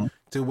enough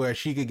to where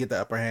she could get the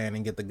upper hand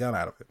and get the gun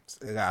out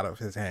of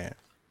his hand.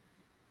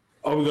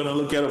 Are we going to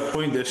look at a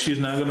point that she's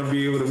not going to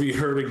be able to be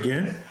hurt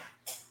again?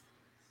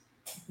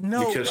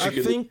 No, because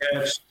she could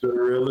catch the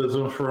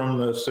realism from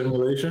the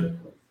simulation.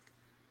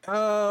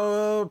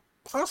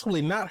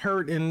 Possibly not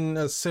hurt in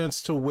a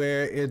sense to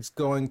where it's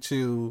going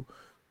to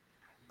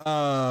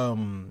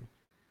affect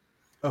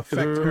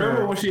her.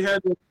 Remember when she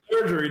had the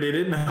surgery, they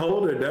didn't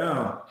hold her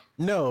down.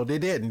 No, they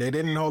didn't. They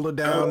didn't hold her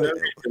down.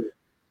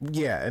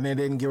 Yeah, and they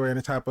didn't give her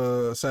any type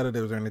of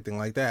sedatives or anything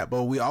like that.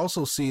 But we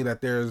also see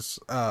that there's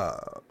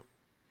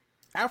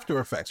after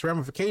effects,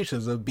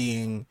 ramifications of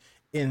being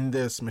in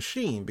this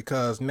machine,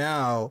 because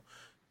now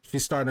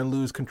she's starting to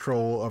lose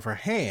control of her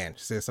hand.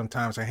 She says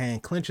sometimes her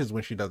hand clenches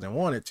when she doesn't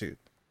want it to.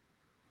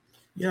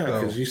 Yeah,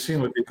 because you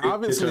seen what they did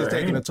obviously to it's her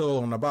taking a hand.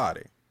 toll on the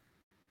body.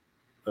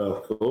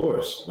 Of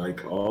course,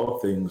 like all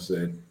things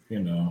that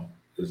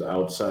is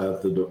outside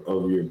of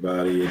your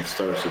body, it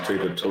starts to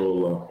take a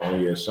toll on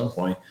you at some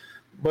point.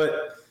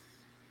 But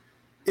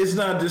it's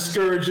not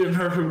discouraging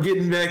her from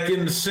getting back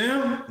in the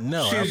sim.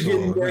 No, She's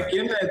getting absolutely back not.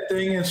 in that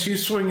thing and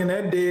she's swinging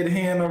that dead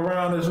hand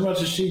around as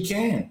much as she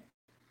can.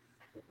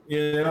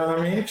 You know what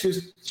I mean?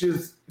 She's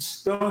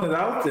throwing it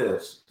out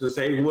there to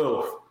say, hey,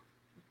 Wolf,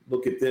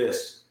 look at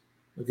this.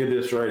 Look at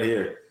this right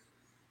here.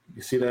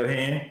 You see that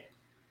hand?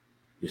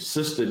 Your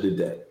sister did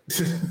that.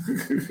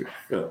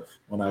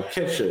 When I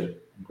catch her,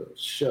 I'm going to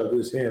shove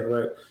this hand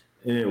right.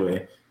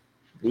 Anyway,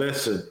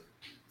 listen,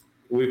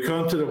 we've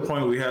come to the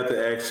point we have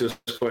to ask this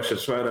question.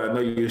 Spider, I know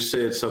you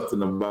said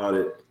something about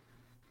it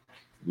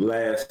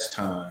last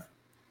time.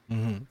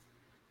 Mm-hmm.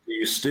 Do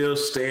you still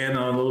stand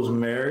on those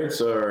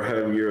merits or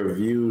have your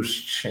views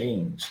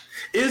changed?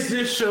 Is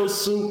this show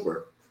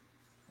super?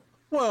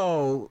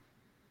 Well,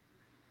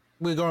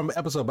 we're going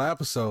episode by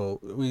episode.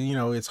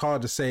 It's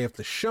hard to say if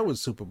the show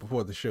is super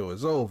before the show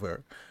is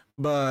over.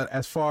 But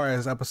as far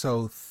as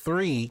episode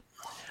 3,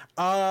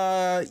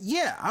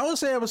 yeah, I would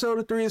say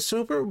episode 3 is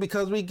super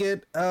because we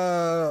get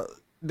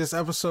this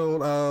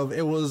episode of,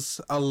 it was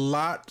a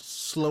lot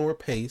slower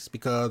pace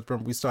because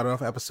we started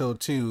off episode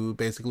 2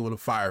 basically with a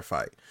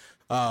firefight.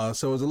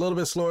 So it was a little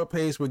bit slower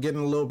pace. We're getting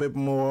a little bit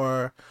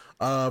more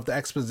of the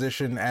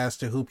exposition as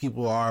to who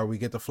people are. We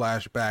get the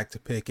flashback to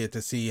Pickett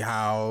to see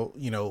how,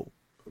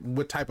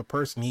 what type of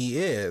person he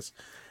is.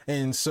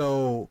 And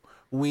so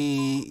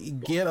we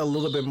get a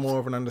little bit more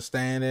of an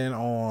understanding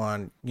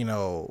on,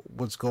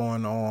 what's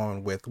going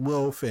on with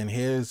Wolf and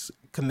his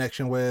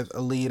connection with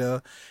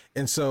Alita.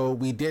 And so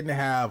we didn't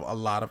have a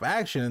lot of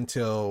action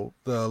until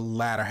the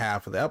latter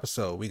half of the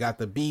episode. We got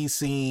the B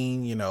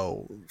scene,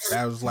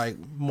 that was like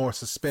more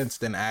suspense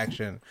than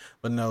action,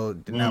 but no,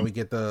 now we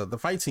get the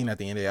fight scene at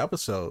the end of the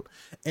episode.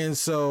 And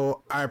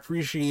so I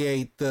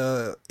appreciate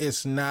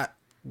it's not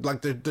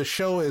like the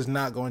show is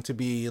not going to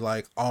be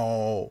like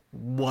all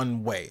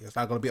one way. It's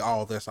not going to be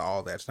all this or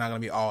all that. It's not going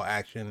to be all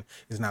action.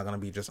 It's not going to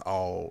be just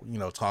all,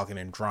 talking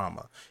and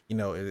drama.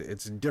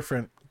 It's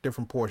different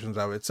portions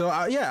of it. So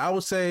I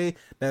would say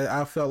that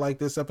I felt like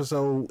this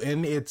episode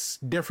and its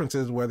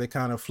differences where they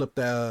kind of flipped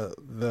the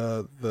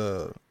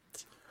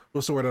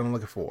what's the word I'm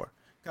looking for?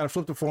 Kind of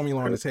flipped the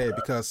formula on its head,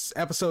 because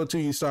episode 2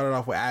 you started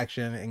off with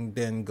action and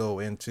then go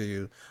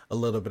into a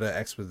little bit of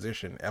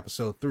exposition.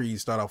 Episode 3 you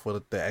start off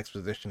with the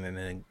exposition and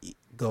then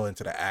go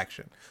into the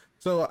action.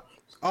 So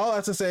all I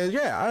have to say is,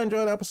 yeah, I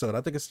enjoyed the episode.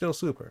 I think it's still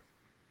super.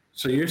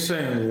 So you're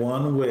saying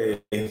one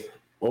way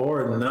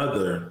or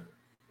another,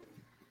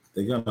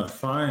 they're gonna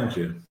find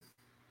you.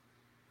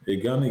 They're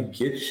gonna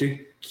get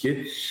you.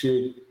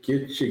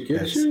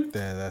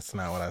 That's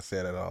not what I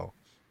said at all.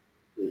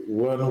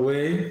 One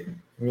way,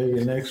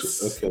 maybe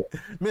next. Okay.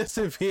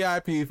 Mr.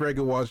 VIP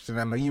Frankie Washington,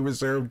 I know you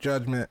reserved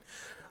judgment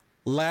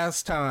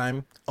last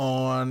time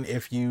on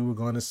if you were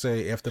going to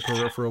say if the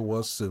Peripheral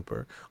was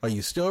super. Are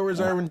you still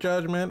reserving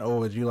judgment, or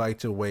would you like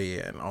to weigh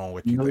in on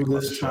what you think?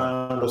 This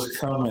time was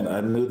coming.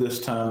 I knew this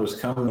time was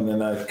coming,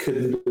 and I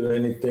couldn't do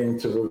anything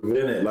to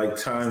prevent it. Like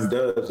time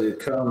does, it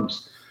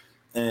comes,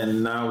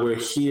 and now we're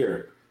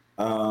here.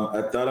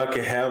 I thought I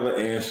could have an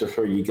answer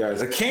for you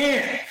guys. I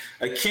can't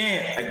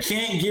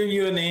give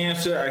you an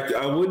answer.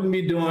 I wouldn't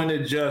be doing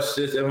it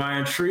justice. Am I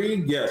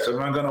intrigued? Yes. Am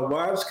I going to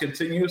watch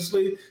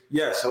continuously?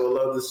 Yes. I would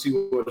love to see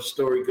where the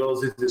story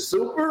goes. Is it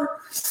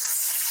super?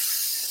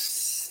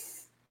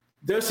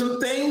 There's some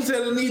things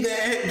that need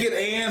to get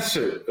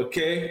answered,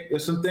 okay?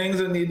 There's some things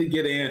that need to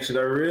get answered.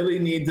 I really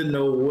need to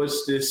know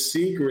what's this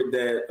secret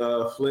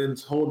that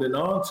Flynn's holding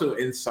on to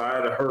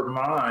inside of her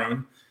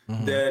mind,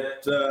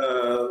 that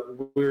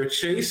we're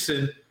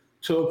chasing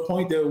to a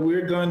point that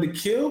we're going to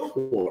kill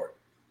for.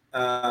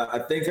 I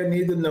think I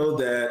need to know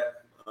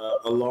that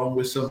along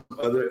with some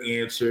other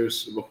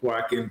answers before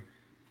I can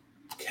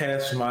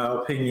cast my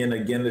opinion.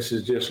 Again, this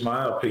is just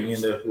my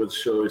opinion if what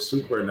show is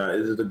super or not.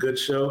 Is it a good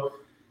show?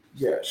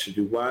 Yeah. Should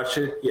you watch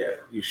it? Yeah,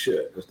 you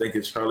should. I think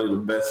it's probably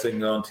the best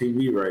thing on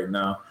TV right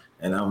now.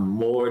 And I'm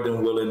more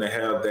than willing to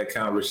have that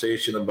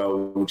conversation about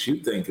what you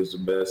think is the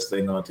best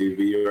thing on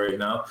TV right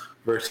now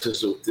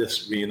versus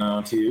this being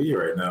on TV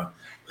right now.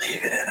 Leave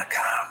it in the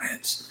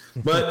comments.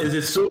 But is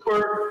it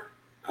super?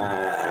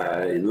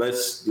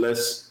 Let's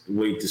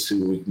wait to see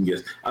what we can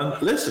get.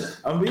 Listen,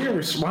 I'm being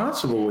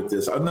responsible with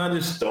this. I'm not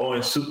just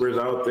throwing supers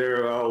out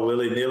there all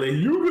willy-nilly.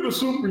 You get a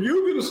super,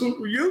 you get a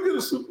super, you get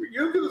a super,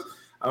 you get a...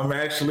 I'm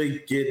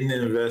actually getting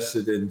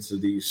invested into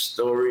these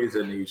stories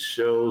and these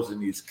shows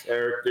and these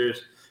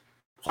characters,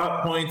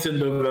 plot points and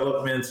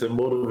developments and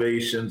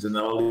motivations and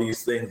all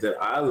these things that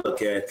I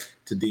look at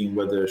to deem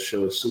whether a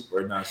show is super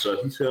or not. So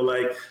if you feel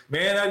like,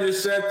 man, I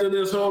just sat through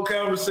this whole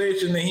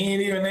conversation and he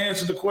ain't even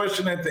answered the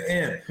question at the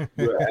end,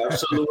 you're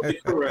absolutely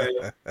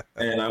correct.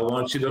 And I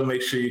want you to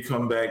make sure you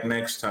come back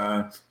next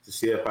time to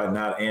see if I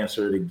not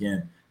answer it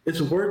again.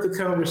 it's worth the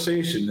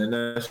conversation, and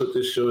that's what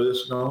this show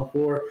is known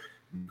for.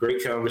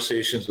 Great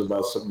conversations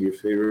about some of your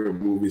favorite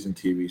movies and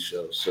TV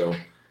shows. So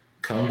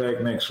come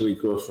back next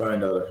week. We'll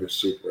find out if you're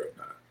super or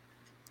not.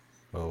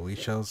 Well, we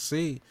shall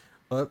see.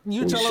 But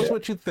you We tell us shall.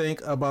 what you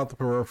think about the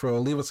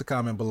Peripheral. Leave us a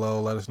comment below.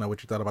 Let us know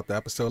what you thought about the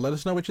episode. Let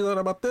us know what you thought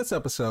about this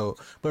episode.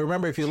 But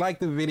remember, if you like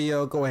the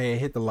video, go ahead and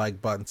hit the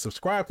like button.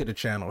 Subscribe to the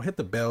channel. Hit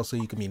the bell so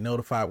you can be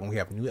notified when we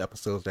have new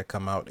episodes that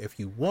come out. If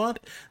you want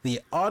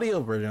the audio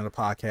version of the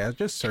podcast,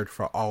 just search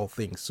for All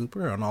Things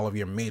Super on all of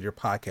your major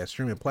podcast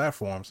streaming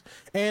platforms.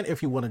 And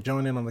if you want to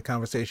join in on the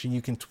conversation,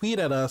 you can tweet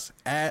at us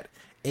at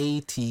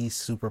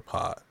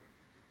ATSuperPod.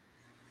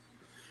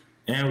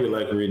 And we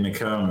like reading the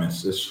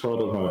comments. It's part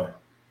of my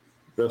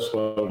best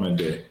part of my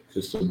day.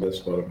 Just the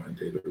best part of my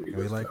day to read.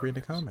 We like reading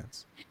the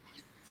comments.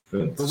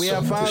 But we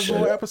have 5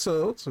 more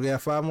episodes. We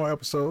have 5 more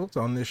episodes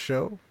on this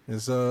show.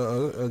 It's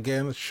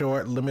again a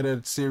short,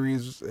 limited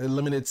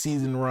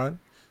season run.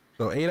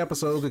 So 8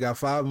 episodes. We got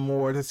 5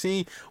 more to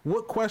see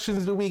what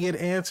questions do we get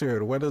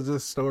answered. Where does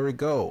this story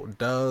go?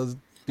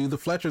 Do the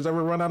Fletchers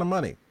ever run out of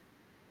money?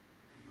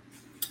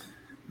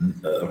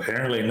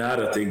 Apparently not.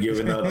 If they're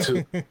giving out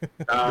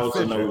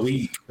 2,000 a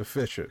week. The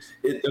Fishers.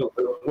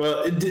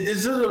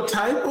 Is it a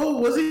typo?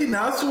 Was he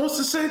not supposed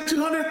to say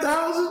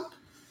 200,000?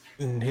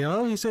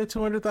 He said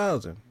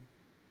 200,000.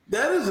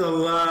 That is a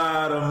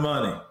lot of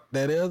money.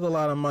 That is a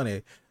lot of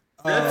money.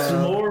 That's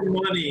more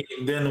money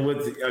than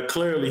what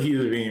clearly he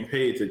was being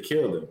paid to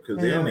kill them, because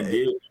they only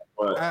gave him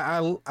what?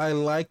 I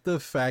like the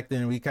fact,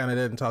 and we kind of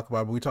didn't talk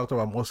about, but we talked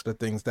about most of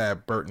the things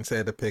that Burton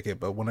said to Pickett,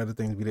 but one of the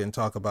things we didn't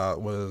talk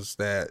about was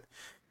that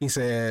he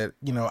said,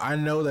 I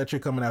know that you're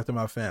coming after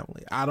my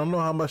family. I don't know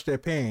how much they're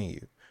paying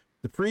you.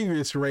 The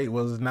previous rate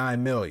was $9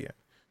 million.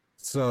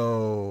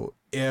 So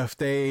if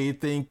they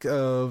think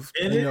of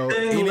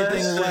anything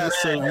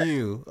less of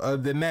you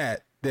than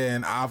that,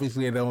 then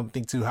obviously they don't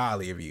think too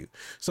highly of you.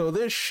 So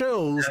this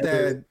shows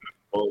that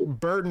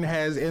Burton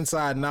has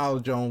inside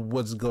knowledge on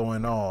what's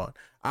going on.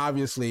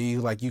 Obviously,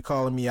 like you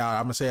calling me out,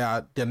 I'm gonna say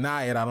I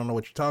deny it. I don't know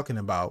what you're talking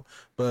about,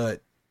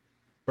 but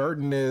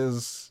Burton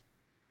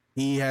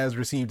he has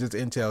received his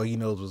intel. He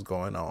knows what's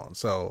going on.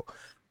 So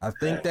I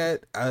think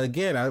that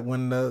again,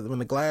 when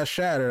the glass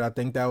shattered, I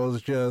think that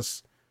was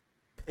just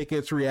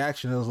Pickett's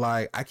reaction. It was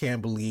like, I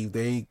can't believe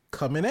they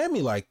coming at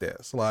me like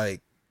this.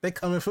 Like, they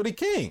coming for the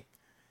king.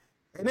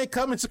 And they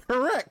coming to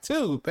correct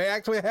too. They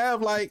actually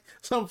have like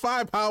some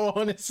firepower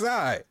on his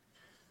side.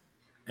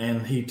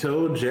 And he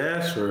told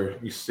Jasper,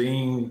 you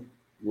seen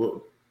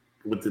what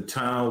the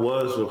town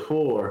was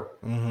before.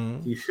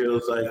 Mm-hmm. He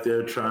feels like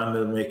they're trying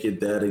to make it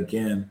that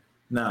again.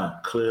 Now,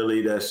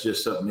 clearly that's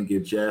just something to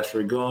get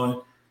Jasper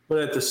going. But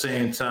at the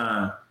same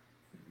time,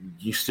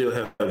 you still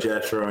have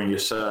Jasper on your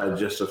side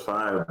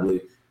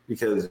justifiably,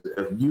 because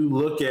if you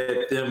look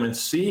at them and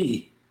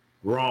see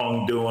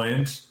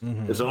wrongdoings,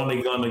 it's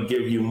only going to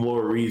give you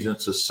more reason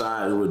to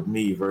side with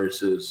me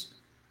versus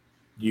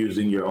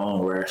using your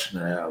own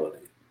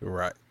rationality.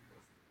 Right.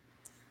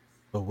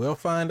 But we'll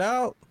find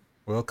out.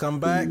 We'll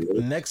come back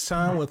next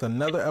time with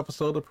another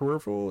episode of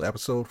Peripheral,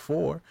 episode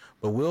 4.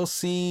 But we'll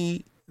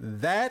see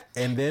that,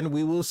 and then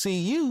we will see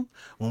you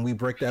when we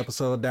break the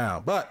episode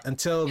down. But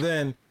until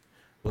then,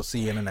 we'll see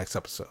you in the next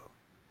episode.